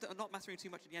 cards that ended up not mattering too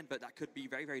much in the end, but that could be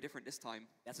very, very different this time.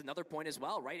 That's another point as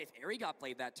well, right? If Eri got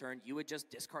played that turn, you would just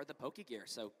discard the Pokegear.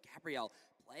 So Gabriel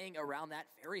playing around that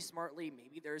very smartly.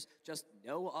 Maybe there's just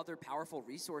no other powerful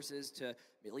resources to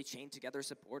really chain together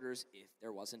supporters if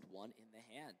there wasn't one in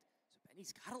the hand. So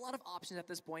Benny's got a lot of options at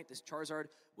this point. This Charizard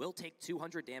will take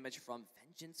 200 damage from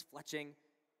Vengeance Fletching.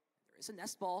 There is a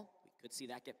Nest Ball. We could see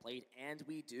that get played, and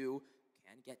we do.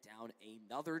 Can get down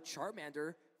another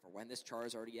Charmander for when this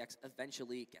Charizard EX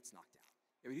eventually gets knocked out.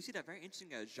 Yeah, we do see that very interesting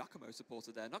Giacomo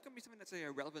supporter there. Not going to be something that's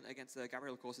relevant against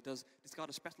Gabriel, of course. It does discard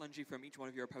a special energy from each one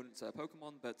of your opponent's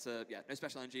Pokemon, but yeah, no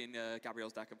special energy in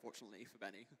Gabriel's deck, unfortunately, for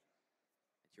Benny.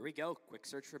 Here we go, quick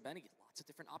search for Benny. Lots of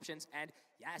different options, and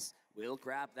yes, we'll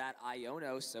grab that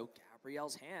Iono, so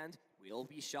Gabriel's hand will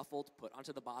be shuffled, put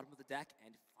onto the bottom of the deck,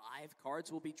 and 5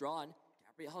 cards will be drawn.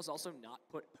 Gabriel has also not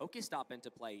put Pokestop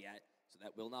into play yet, so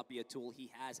that will not be a tool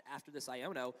he has after this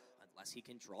Iono unless he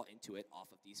can draw into it off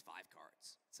of these 5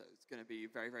 cards. So it's going to be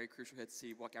very, very crucial here to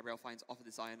see what Gabriel finds off of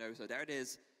this Iono. So there it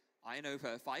is. Iono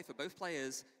for 5 for both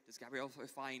players. Does Gabriel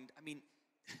find, I mean,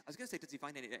 I was going to say, does he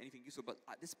find anything useful? But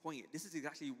at this point, this is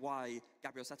exactly why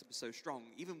Gabriel's setup is so strong.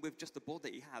 Even with just the board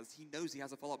that he knows he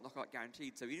has a follow-up knockout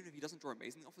guaranteed. So even if he doesn't draw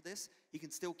amazing off of this, he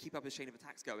can still keep up his chain of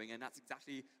attacks going. And that's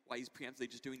exactly why he's preemptively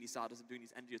just doing these starters and doing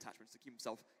these energy attachments to keep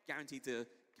himself guaranteed to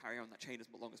carry on that chain as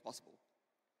long as possible.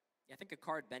 Yeah, I think a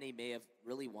card Benny may have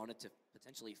really wanted to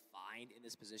potentially find in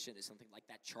this position is something like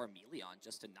that Charmeleon,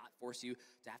 just to not force you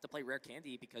to have to play Rare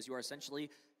Candy, because you are essentially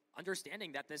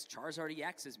understanding that this Charizard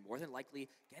EX is more than likely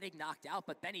getting knocked out.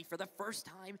 But Benny, for the first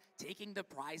time, taking the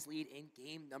prize lead in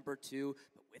game number 2.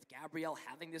 But with Gabriel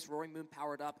having this Roaring Moon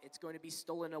powered up, it's going to be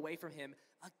stolen away from him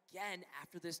again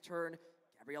after this turn.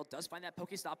 Gabriel does find that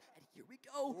Pokestop, and here we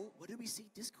go. Oh. What do we see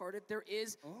discarded? There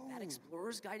is that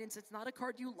Explorer's Guidance. It's not a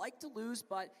card you like to lose,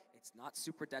 but it's not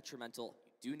super detrimental.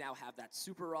 You do now have that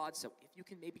Super Rod, so if you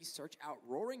can maybe search out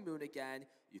Roaring Moon again,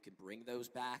 you can bring those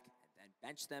back and then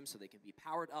bench them so they can be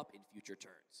powered up in future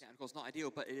turns. Yeah, and of course, not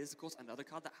ideal, but it is, of course, another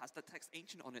card that has that text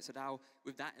Ancient on it. So now,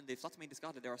 with that and the Fluttermane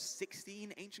discarded, there are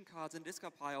 16 Ancient cards in the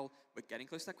discard pile. We're getting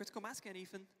close to that critical mass again,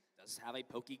 Ethan. Does have a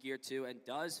Pokegear too, and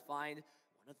does find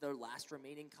one of the last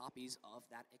remaining copies of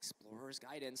that Explorer's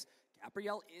Guidance.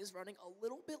 Gabriel is running a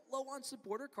little bit low on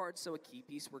supporter cards, so a key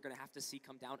piece we're going to have to see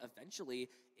come down eventually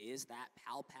is that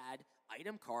Palpad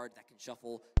item card that can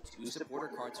shuffle 2 supporter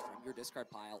cards from your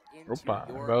discard pile into Opa,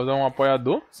 your vai usar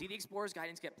apoiador. See the Explorer's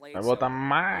Guidance get played, Vai botar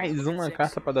mais uma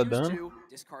carta para dar dano. 2,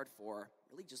 discard 4.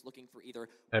 Really just looking for either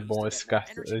É bom esse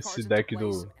deck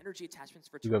do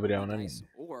Gabriel, né?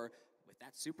 Or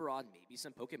that Super Rod, maybe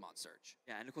some Pokemon search.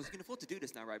 Yeah, and of course you can afford to do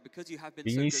this now, right? Because you have been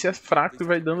Inicia fraco e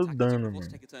vai dando dano, mano.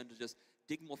 Take a turn to just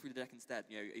dig more through the deck instead.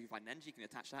 You know, you find energy, you can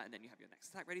attach that, and then you have your next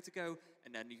attack ready to go,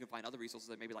 and then you can find other resources,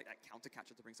 like maybe like that counter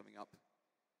catcher to bring something up.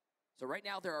 So right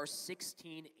now there are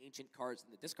 16 ancient cards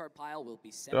in the discard pile. Will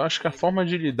be Eu acho que a forma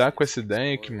de lidar com esse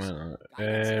deck, mano,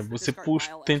 é você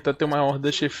tenta ter uma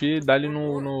horda chefia e dá ele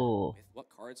no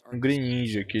Green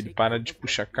Ninja, que ele para de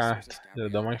puxar carta,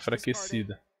 dá uma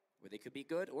enfraquecida. Where they could be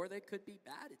good or they could be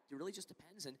bad. It really just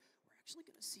depends. And we're actually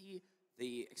going to see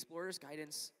the Explorer's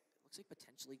Guidance, it looks like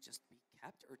potentially just be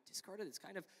kept or discarded. It's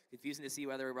kind of confusing to see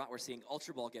whether or not we're seeing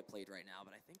Ultra Ball get played right now.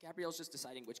 But I think Gabriel's just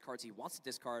deciding which cards he wants to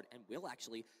discard and will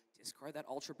actually discard that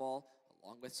Ultra Ball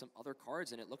along with some other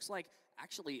cards. And it looks like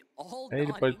actually all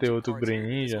ele pode ter outro Green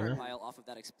Ninja, né? Off of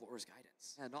that Explorer's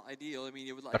Guidance. Yeah, not ideal. I mean,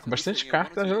 you would like tá com bastante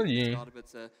cartas ali, hein? But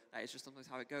it's just sometimes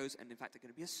how it goes. And in fact, there's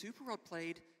going to be a Super Rod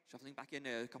played. Shuffling back in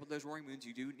a couple of those Roaring Moons,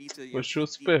 you do need to. Puxou o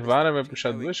Super Vara, vai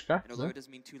puxar 2 cartas, né?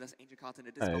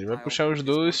 Ele vai puxar os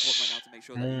 2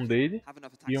 Moon dele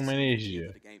e uma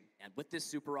energia. And with this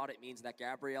Super Rod, it means that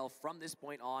Gabriel, from this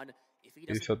point on,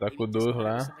 ele só tá com 2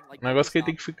 lá. O negócio é que ele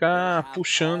tem que ficar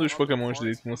puxando os Pokémons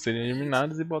dele que vão serem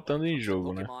eliminados e botando em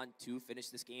jogo, né?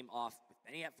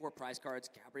 Benny at 4 prize cards,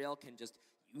 Gabriel can just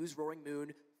use Roaring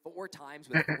Moon 4 times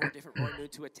with 4 different Roaring Moon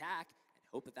to attack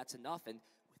and hope that that's enough. And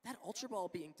with that Ultra Ball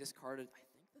being discarded, I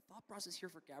think the thought process here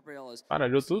for Gabriel is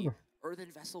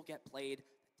Earthen Vessel get played,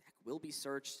 the deck will be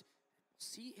searched. We'll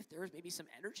see if there's maybe some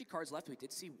energy cards left. We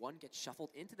did see one get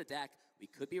shuffled into the deck. We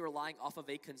could be relying off of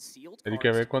a concealed Ele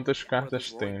quer ver quantas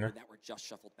cartas tem, né? That were just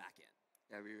shuffled back in.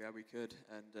 Yeah, we could.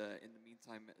 And in the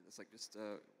meantime, it's like just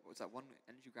what was that one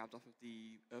energy grabbed off of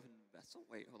the earthen vessel?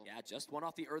 Wait, hold on. Yeah, just one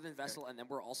off the earthen vessel, and then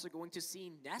we're also going to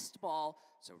see Nest Ball.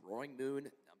 So Roaring Moon,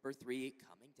 number 3,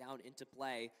 coming down into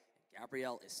play. And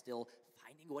Gabriel is still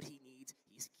finding what he needs.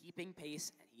 He's keeping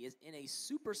pace, and he is in a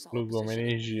super solid Plugou uma position.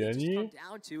 energia It just ali. come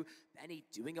down to Benny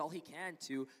doing all he can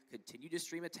to continue to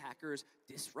stream attackers,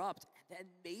 disrupt, and then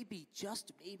maybe,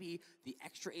 just maybe, the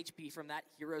extra HP from that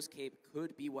Hero's Cape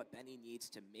could be what Benny needs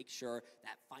to make sure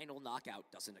that final knockout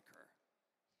doesn't occur.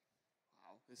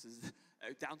 Wow, this is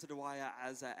down to the wire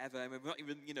as ever. And we're not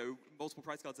even, multiple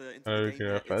prize cards into Olha the o que game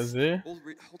vai yet. It's fazer.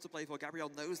 all to play for. Gabriel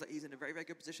knows that he's in a very, very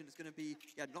good position. It's going to be,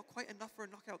 not quite enough for a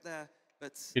knockout there.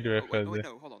 But O que ele vai fazer?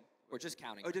 no, hold on. We're just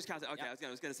counting. Oh, just count it. Okay, Yep.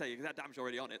 I was going to say, that damage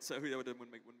already on it, so that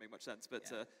wouldn't make much sense. But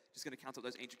just going to count up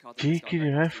those ancient cards. Que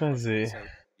ele vai fazer? So,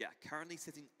 yeah, currently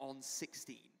sitting on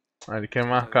 16. Ah, ele quer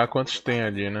marcar quantos tem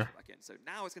ali, né? So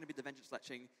now it's going to be the Vengeance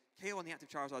Fletching, KO on the active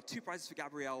Charizard, 2 prizes for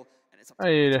Gabriel, and it's up to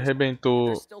Aí ele Gabriel. arrebentou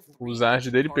There's still 3 os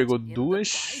artes dele, cards pegou in the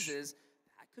dois prizes.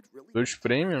 That could really dois be a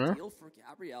prêmios, né? deal for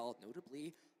Gabriel,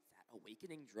 notably that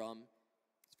Awakening Drum.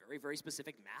 It's very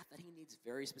specific math that he needs,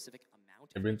 very specific amount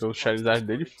of Arrebentou o ancient cards Charizard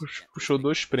dele e discarded to get puxou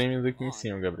those 2 big prêmios cards aqui em on.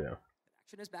 cima, Gabriel.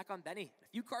 Action is back on Benny. A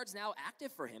few cards now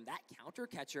active for him. That counter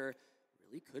catcher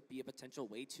really could be a potential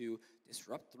way to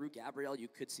disrupt through Gabriel. You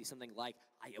could see something like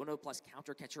Iono plus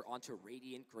counter catcher onto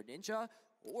Radiant Greninja,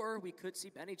 or we could see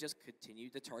Benny just continue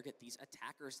to target these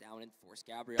attackers down and force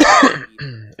Gabriel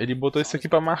to Ele botou isso aqui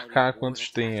pra marcar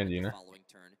quantos tem ali, né?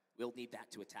 We'll need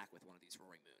that to attack with one of these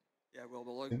Roaring Moon. Yeah, well,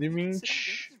 120.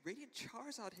 Radiant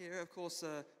Charizard here, of course,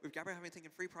 with Gabriel having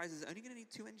taken 3 prizes, only going to need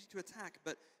 2 energy to attack,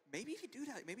 but maybe if you do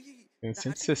that, maybe Tem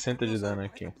 160 de dano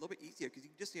aqui. a little bit easier, because you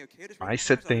can just, KO this Mais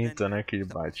Radiant Charizard and 70, né, que ele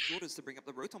then bate. orders to bring up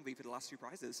the Rotom V for the last 2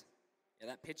 prizes. Yeah,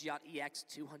 that Pidgeot EX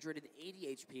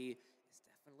 280 HP is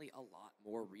definitely a lot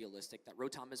more realistic. That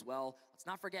Rotom as well. Let's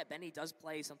not forget, Benny does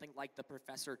play something like the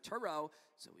Professor Turo,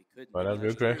 so we could Bora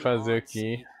ver o que vai fazer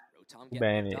aqui o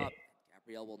Benny.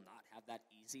 Gabriel will not have that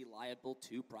easy, liable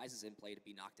 2 prizes in play to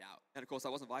be knocked out. And of course,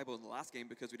 that wasn't viable in the last game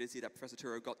because we did see that Professor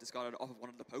Turo got discarded off of one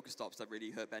of the Pokestops that really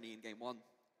hurt Benny in game 1.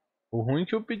 O ruim é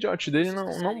que o Pidgeot dele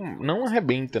não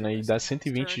arrebenta, né? E dá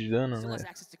 120 de dano, né?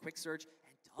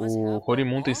 O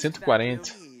Rorimon tem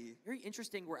 140.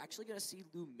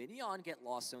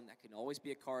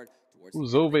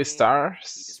 Usou o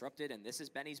V-Stars. Disrupted, and this is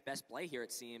Benny's best play here,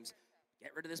 it seems.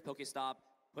 Get rid of this Pokestop,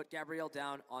 put Gabriel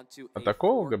down onto a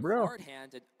Atacou o Gabriel? card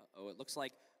hand. And, it looks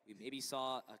like we maybe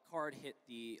saw a card hit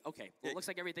the... Okay, well, it looks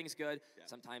like everything's good. Yeah.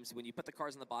 Sometimes when you put the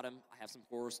cards on the bottom, I have some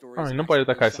horror stories. Ah, ele não pode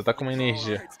atacar, você tá com uma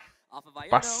energia.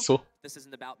 Passou. This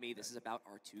isn't about me, this is about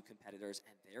our 2 competitors,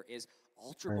 and there is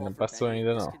Ultra Não Ball for passou Benny.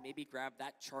 ainda This não. can maybe grab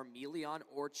that Charmeleon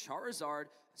or Charizard,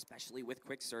 especially with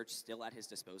Quick Search still at his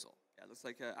disposal. Yeah, looks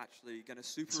like actually going to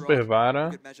super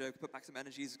Supervara. good measure, put back some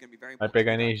energies, is going to be very Vai important.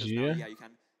 pegar to do that, 'cause energia. now, yeah, you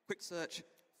can Quick Search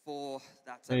for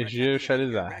that Energia e o Red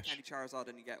Candy Charizard. Charizard,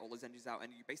 and you get all those energies out,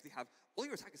 and you basically have all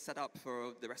your attackers set up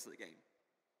for the rest of the game.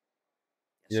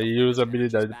 E aí usa a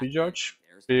habilidade do Pidgeot.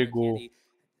 Pegou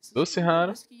Doce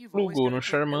Rara, plugou no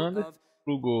Charmander,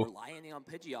 plugou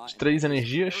as 3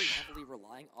 energias.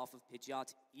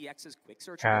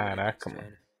 Caraca,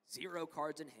 mano.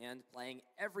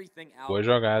 Boa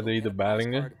jogada aí do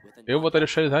Ballinger. Eu botaria o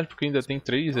Charizard porque ainda tem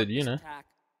 3 ali, né?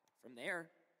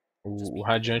 O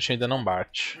Radiante ainda não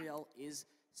bate.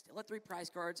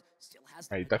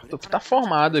 Aí tá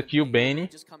formado aqui o Benny.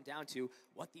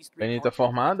 Benny tá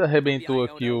formado, arrebentou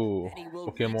aqui o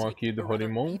Pokémon aqui do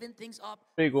Rorimon.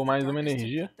 Pegou mais uma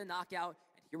energia.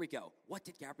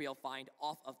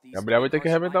 Gabriel vai ter que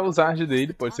arrebentar os ardes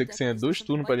dele. Pode ser que tenha 2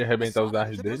 turnos para ele arrebentar os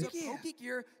ardes dele.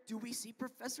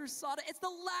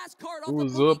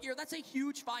 Usou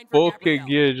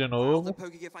Pokégear de novo.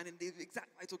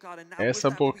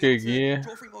 Essa Pokégear.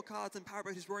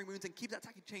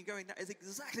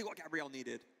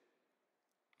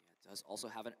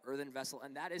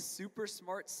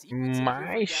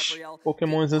 Mais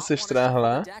Pokémons ancestrais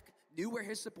lá.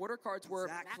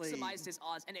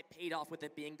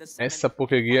 Essa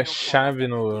Pokégear é chave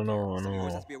no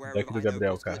deck do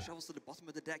Gabriel, cara.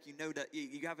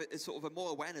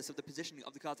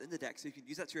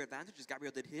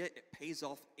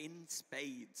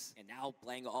 And now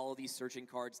playing all of these searching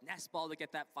cards, Nest Ball to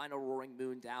get that final Roaring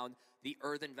Moon down, the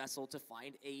Earthen Vessel to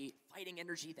find a fighting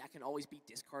energy that can always be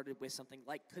discarded with something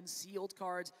like concealed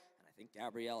cards. And I think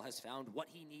Gabriel has found what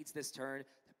he needs this turn.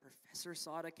 The Professor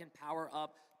Sada can power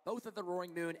up both of the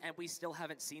Roaring Moon, and we still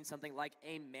haven't seen something like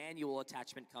a manual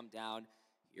attachment come down.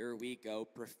 Here we go,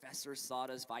 Professor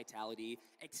Sada's Vitality,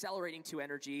 accelerating to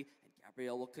energy, and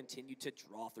Gabriel will continue to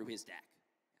draw through his deck.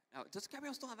 Now, does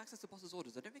Gabriel still have access to boss's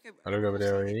orders? I don't think Olha o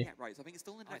Gabriel aí. right, so I think it's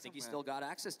still in I think he still got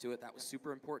access to it. That was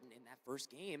super important in that first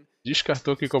game.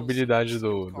 Descartou aqui com a habilidade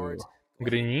do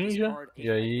Green Ninja. E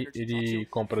aí ele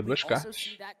compra duas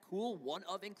cartas.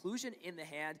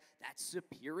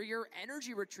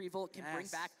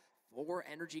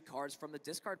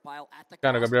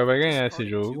 Cara, o Gabriel vai ganhar esse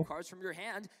jogo.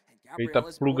 Ele tá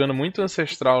plugando muito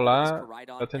ancestral lá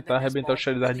pra tentar arrebentar o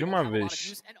Charizard de uma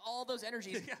vez.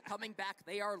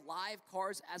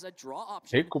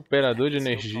 Recuperador de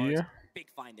energia.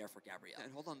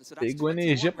 Pegou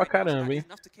energia pra caramba, hein?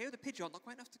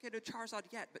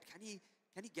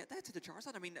 Can he get there to the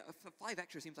Charizard? I mean, for 5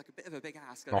 extra seems like a bit of a big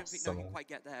ask. I Nossa, don't think he quite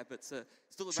get there, but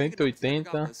still a very good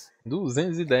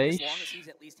 180,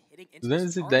 210,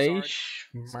 210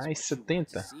 mais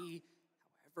 70.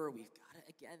 However, we've got to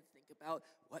again think about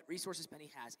what resources Benny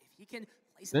has. If he can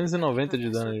place 290 de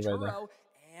dano ele vai dar.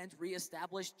 And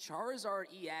reestablish Charizard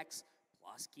EX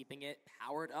plus keeping it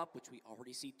powered up, which we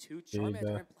already see 2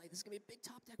 Charmander in play. This is going to be a big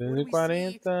top deck.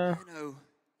 240.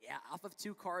 Yeah, off of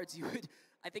 2 cards you would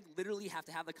I think literally have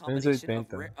to have the combination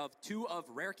of 2 of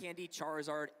Rare Candy,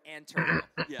 Charizard, and Turbo.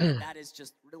 Yeah, that is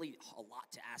just really a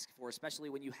lot to ask for,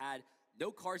 especially when you had no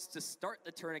cards to start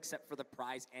the turn except for the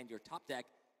prize and your top deck.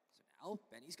 So now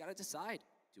Benny's got to decide: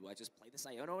 do I just play this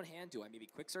Iono in hand? Do I maybe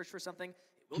quick search for something? It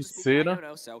will just be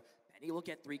Iono, so Benny will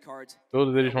get 3 cards.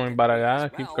 Todos eles vão embaralhar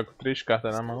aqui, fica com 3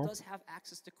 cartas na mão.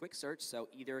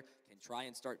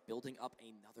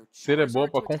 Ser é boa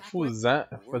pra confusar,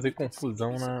 fazer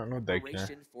confusão no deck, né?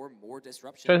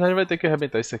 Charizard vai ter que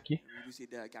arrebentar isso aqui.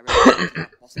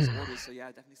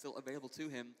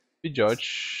 Pidgeot,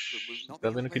 tá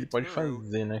vendo o que ele pode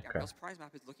fazer, né, cara?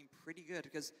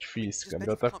 Difícil,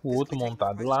 Gabriel tá com o outro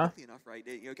montado lá.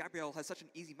 Gabriel has such an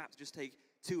easy map to just take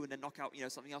 2 and then knock out,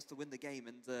 something else to win the game,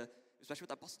 and especially with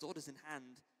that boss's orders in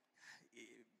hand,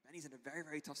 Benny's in a very,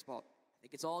 very tough spot. I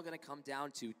think it's all going to come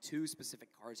down to 2 specific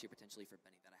cards here potentially for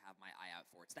Benny that I have my eye out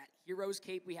for. It's that Hero's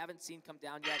Cape we haven't seen come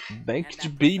down yet. Deck de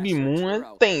Baby Moon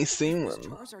é tenso, hein, mano.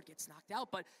 Charizard gets knocked out,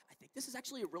 but I think this is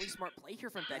actually a really smart play here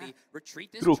from Benny.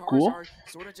 Retreat this Trocou, Charizard,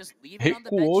 sort of just leave it on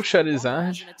the recuou o bench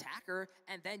Charizard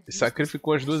and then e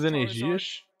sacrificou as 2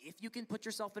 energias. If you can put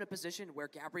yourself in a position where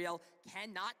Gabriel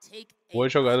cannot take Boa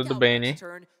jogada do Benny.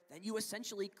 then you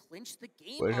essentially clinch the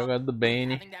game. Boa jogada do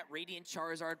Benny. Having that Radiant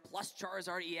Charizard plus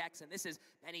Charizard EX, and this is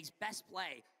Benny's best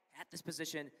play at this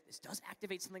position. This does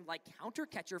activate something like Counter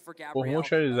Catcher for Gabriel. Formou o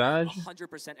Charizard.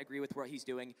 100% agree with what he's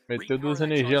doing. Meteu 2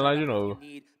 energias lá de novo.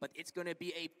 But it's going to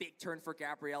be a big turn for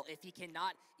Gabriel if he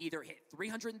cannot either hit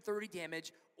 330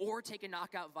 damage or take a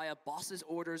knockout via boss's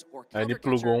orders or Aí ele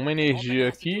plugou uma energia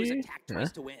aqui, né?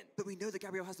 But we know that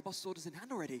Gabriel has the boss's orders in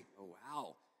hand already. Oh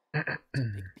wow.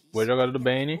 Boa jogada do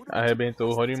Benny, arrebentou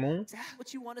o Horimun.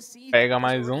 Pega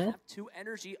mais um.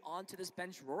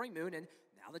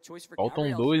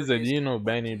 Faltam 2 ali no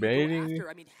Benny Bailey.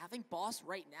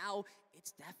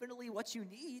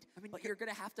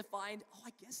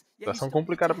 Situação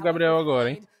complicada pro Gabriel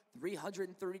agora, hein?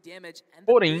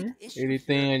 Porém, ele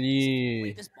tem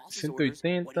ali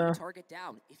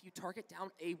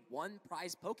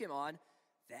 180.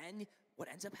 What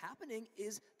ends up happening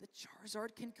is the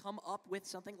Charizard can come up with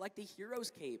something like the Hero's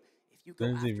Cape. If you go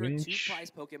after a 2-prize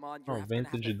Pokemon, you're going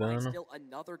to have to find still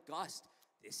another Gust.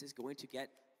 This is going to get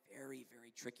very,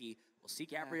 very tricky. We'll see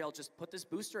Gabriel just put this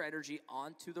booster energy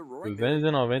onto the Roaring.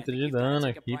 290 de dano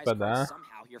aqui pra dar.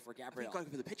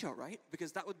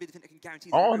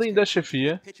 Ordem da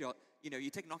chefia.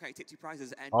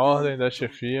 Ordem da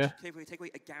chefia.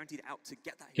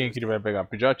 Quem que ele vai pegar?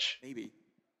 Pidgeot?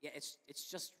 Yeah, it's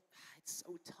just it's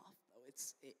so tough though.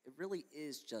 It really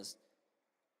is just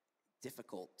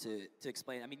difficult to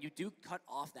explain. I mean, you do cut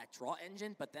off that draw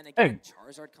engine, but then again,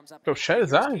 Charizard comes up. O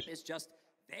Charizard is just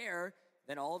there.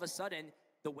 Then all of a sudden,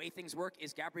 the way things work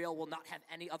is Gabriel will not have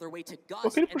any other way to Gust.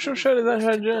 Por que ele puxou o Charizard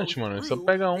já adiante, mano? Ele só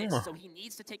pega uma. So he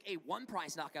needs to take a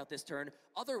 1-prize knockout this turn.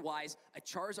 Otherwise, a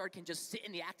Charizard can just sit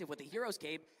in the active with a Hero's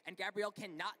Cape, and Gabriel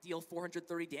cannot deal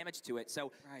 430 damage to it.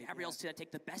 So Gabriel's gonna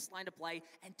take the best line to play,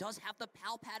 and does have the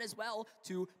Pal Pad as well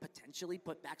to potentially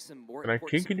put back some more. Pra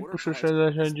que ele puxou o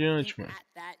Charizard já adiante, mano?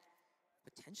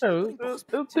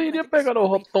 Eu teria pegado o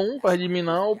Rotom para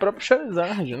eliminar o próprio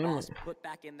Charizard, né, mano?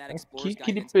 O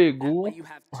que ele pegou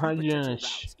o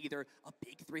Radiante?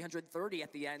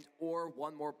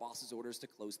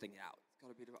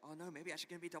 Oh no, maybe actually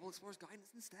going to be double Explorer's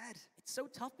Guidance instead. It's so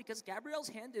tough because Gabriel's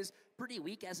hand is pretty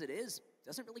weak as it is.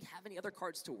 Doesn't really have any other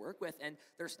cards to work with, and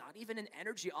there's not even an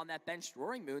energy on that benched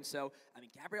Roaring Moon, so, I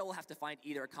mean, Gabriel will have to find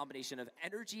either a combination of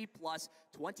energy plus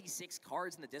 26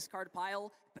 cards in the discard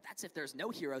pile, but that's if there's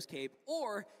no Hero's Cape,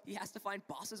 or he has to find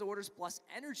Boss's Orders plus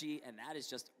energy, and that is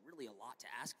just really a lot to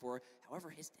ask for.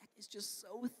 However, his deck is just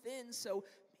so thin, so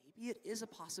maybe it is a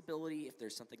possibility if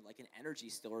there's something like an energy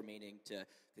still remaining to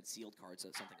concealed cards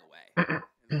something away.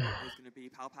 There's going to be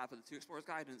Power for the 2 Explorer's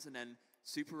Guidance, and then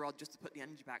Super Rod just to put the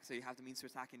energy back so you have the means to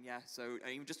attack, and yeah, so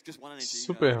even just one energy.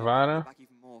 Super Vara. Back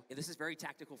even more. Yeah, this is very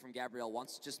tactical from Gabriel.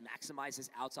 Wants to just maximize his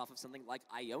outs off of something like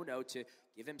Iono to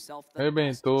give himself the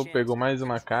Arrebentou, pegou mais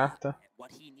uma carta.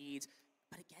 What he needs.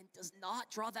 But again, does not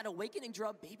draw that awakening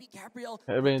drum. Baby Gabriel.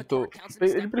 Arrebentou.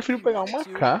 Ele preferiu pegar uma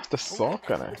carta só,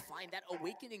 cara.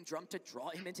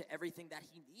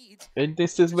 Ele tem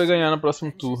certeza que vai ganhar no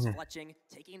próximo turno.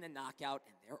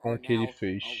 Com o que ele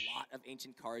fez.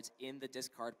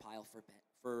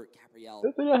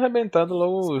 Eu teria arrebentado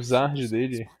logo os Zard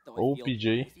dele. Ou o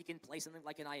PJ.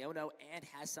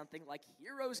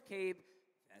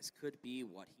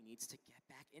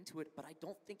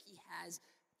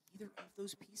 Either of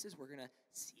those pieces we're gonna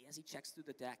see as he checks through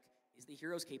the deck. Is the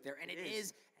Hero's Cape there? And it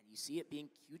is. And you see it being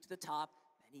queued to the top.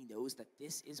 And he knows that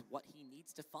this is what he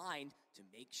needs to find to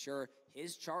make sure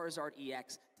his Charizard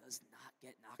EX does not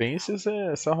get knocked out. Pensa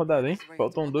essa rodada, hein?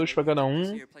 Faltam 2 pra cada um.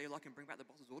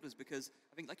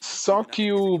 Só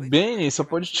que o Benny só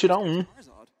pode tirar um.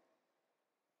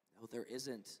 No, there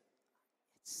isn't.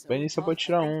 Benny só pode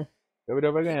tirar um.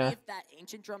 Gabriel vai ganhar.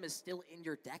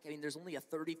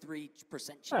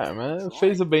 Mas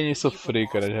fez o Benny sofrer,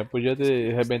 cara. Já podia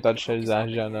ter arrebentado o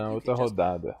Charizard já na outra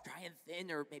rodada.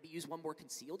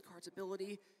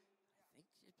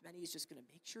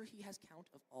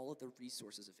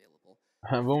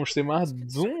 Vamos ter mais um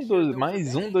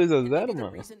 2-0,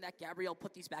 mano.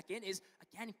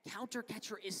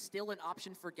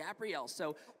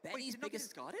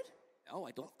 Oh,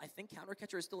 I think Counter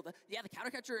Catcher is still the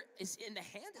Counter Catcher is in the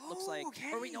hand, it looks like.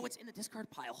 Okay. Or wait, no, it's in the discard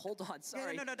pile. Hold on,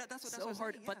 sorry. No, that's so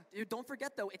hard. Saying, But dude, don't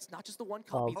forget though, it's not just the one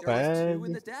Oh, copy. There's 2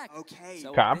 in the deck. Okay.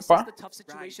 So Capa. this is the tough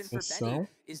situation for Right. Benny.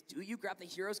 Is do you grab the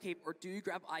Hero's Cape or do you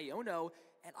grab Iono?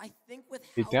 And I think with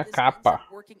Ele how tem a this capa. ends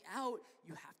up working out,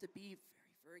 you have to be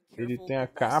very Ele careful. tem a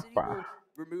Velocity capa.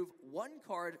 will remove one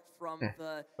card from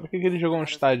the Por que ele jogou um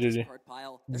estádio ali? discard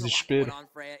pile. There's a lot Desespero. going on,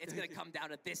 Freya. It's going to come down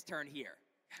to this turn here.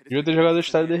 Devia ter jogado o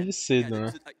estádio desde cedo,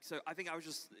 né? So I think I was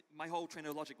just my whole train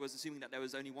of logic was assuming that there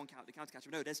was only one counter catcher.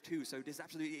 No, there's 2. So this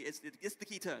absolutely is the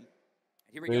key turn.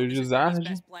 Veio de Zard,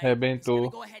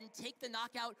 arrebentou.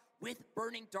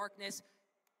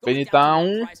 Benny tá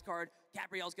um.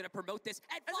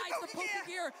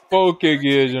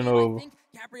 Pokégear de novo.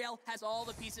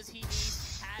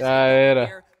 Já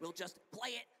era.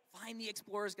 Find the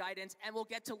Explorer's Guidance, and we'll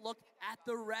get to look at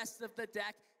the rest of the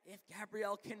deck if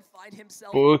Gabriel can find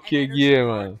himself Pokégear,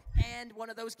 mano. and one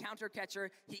of those counter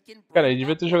catcher. He can. Cara, ele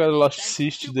devia ter jogado Lost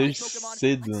City desde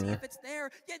cedo, né?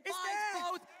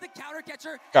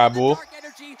 Acabou.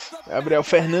 Gabriel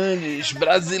Fernandes,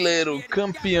 brasileiro,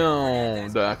 campeão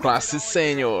da classe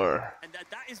sênior.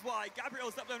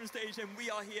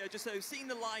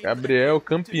 Gabriel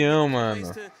campeão,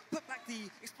 mano.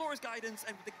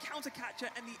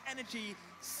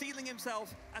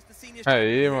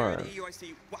 Aí, mano.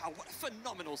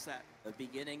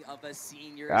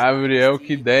 Gabriel,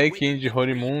 que deck, hein, de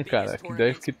Horimun, cara. Que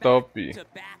deck top.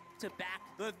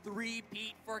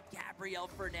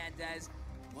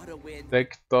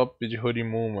 Deck top de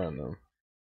Horimun, mano.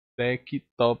 Deck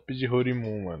top de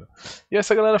Horimun, mano. E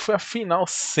essa, galera, foi a final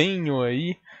sênior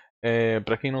aí.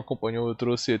 Pra quem não acompanhou, eu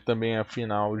trouxe também a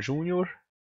final júnior.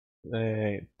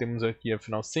 Temos aqui a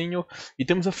final sênior. E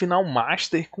temos a final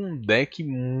master com um deck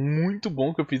muito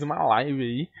bom que eu fiz uma live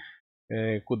aí.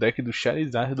 Com o deck do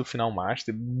Charizard do final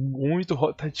master. Muito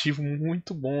rotativo,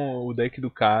 muito bom o deck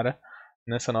do cara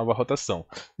nessa nova rotação.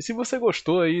 E se você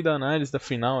gostou aí da análise da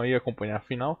final, aí, acompanhar a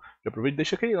final, já aproveita e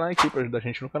deixa aquele like aí pra ajudar a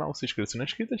gente no canal. Se inscreva se não é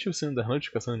inscrito, ativa o sininho das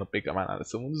notificações e não perca mais nada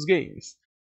sobre o mundo dos games.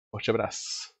 Forte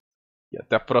abraço. E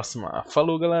até a próxima.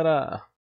 Falou, galera!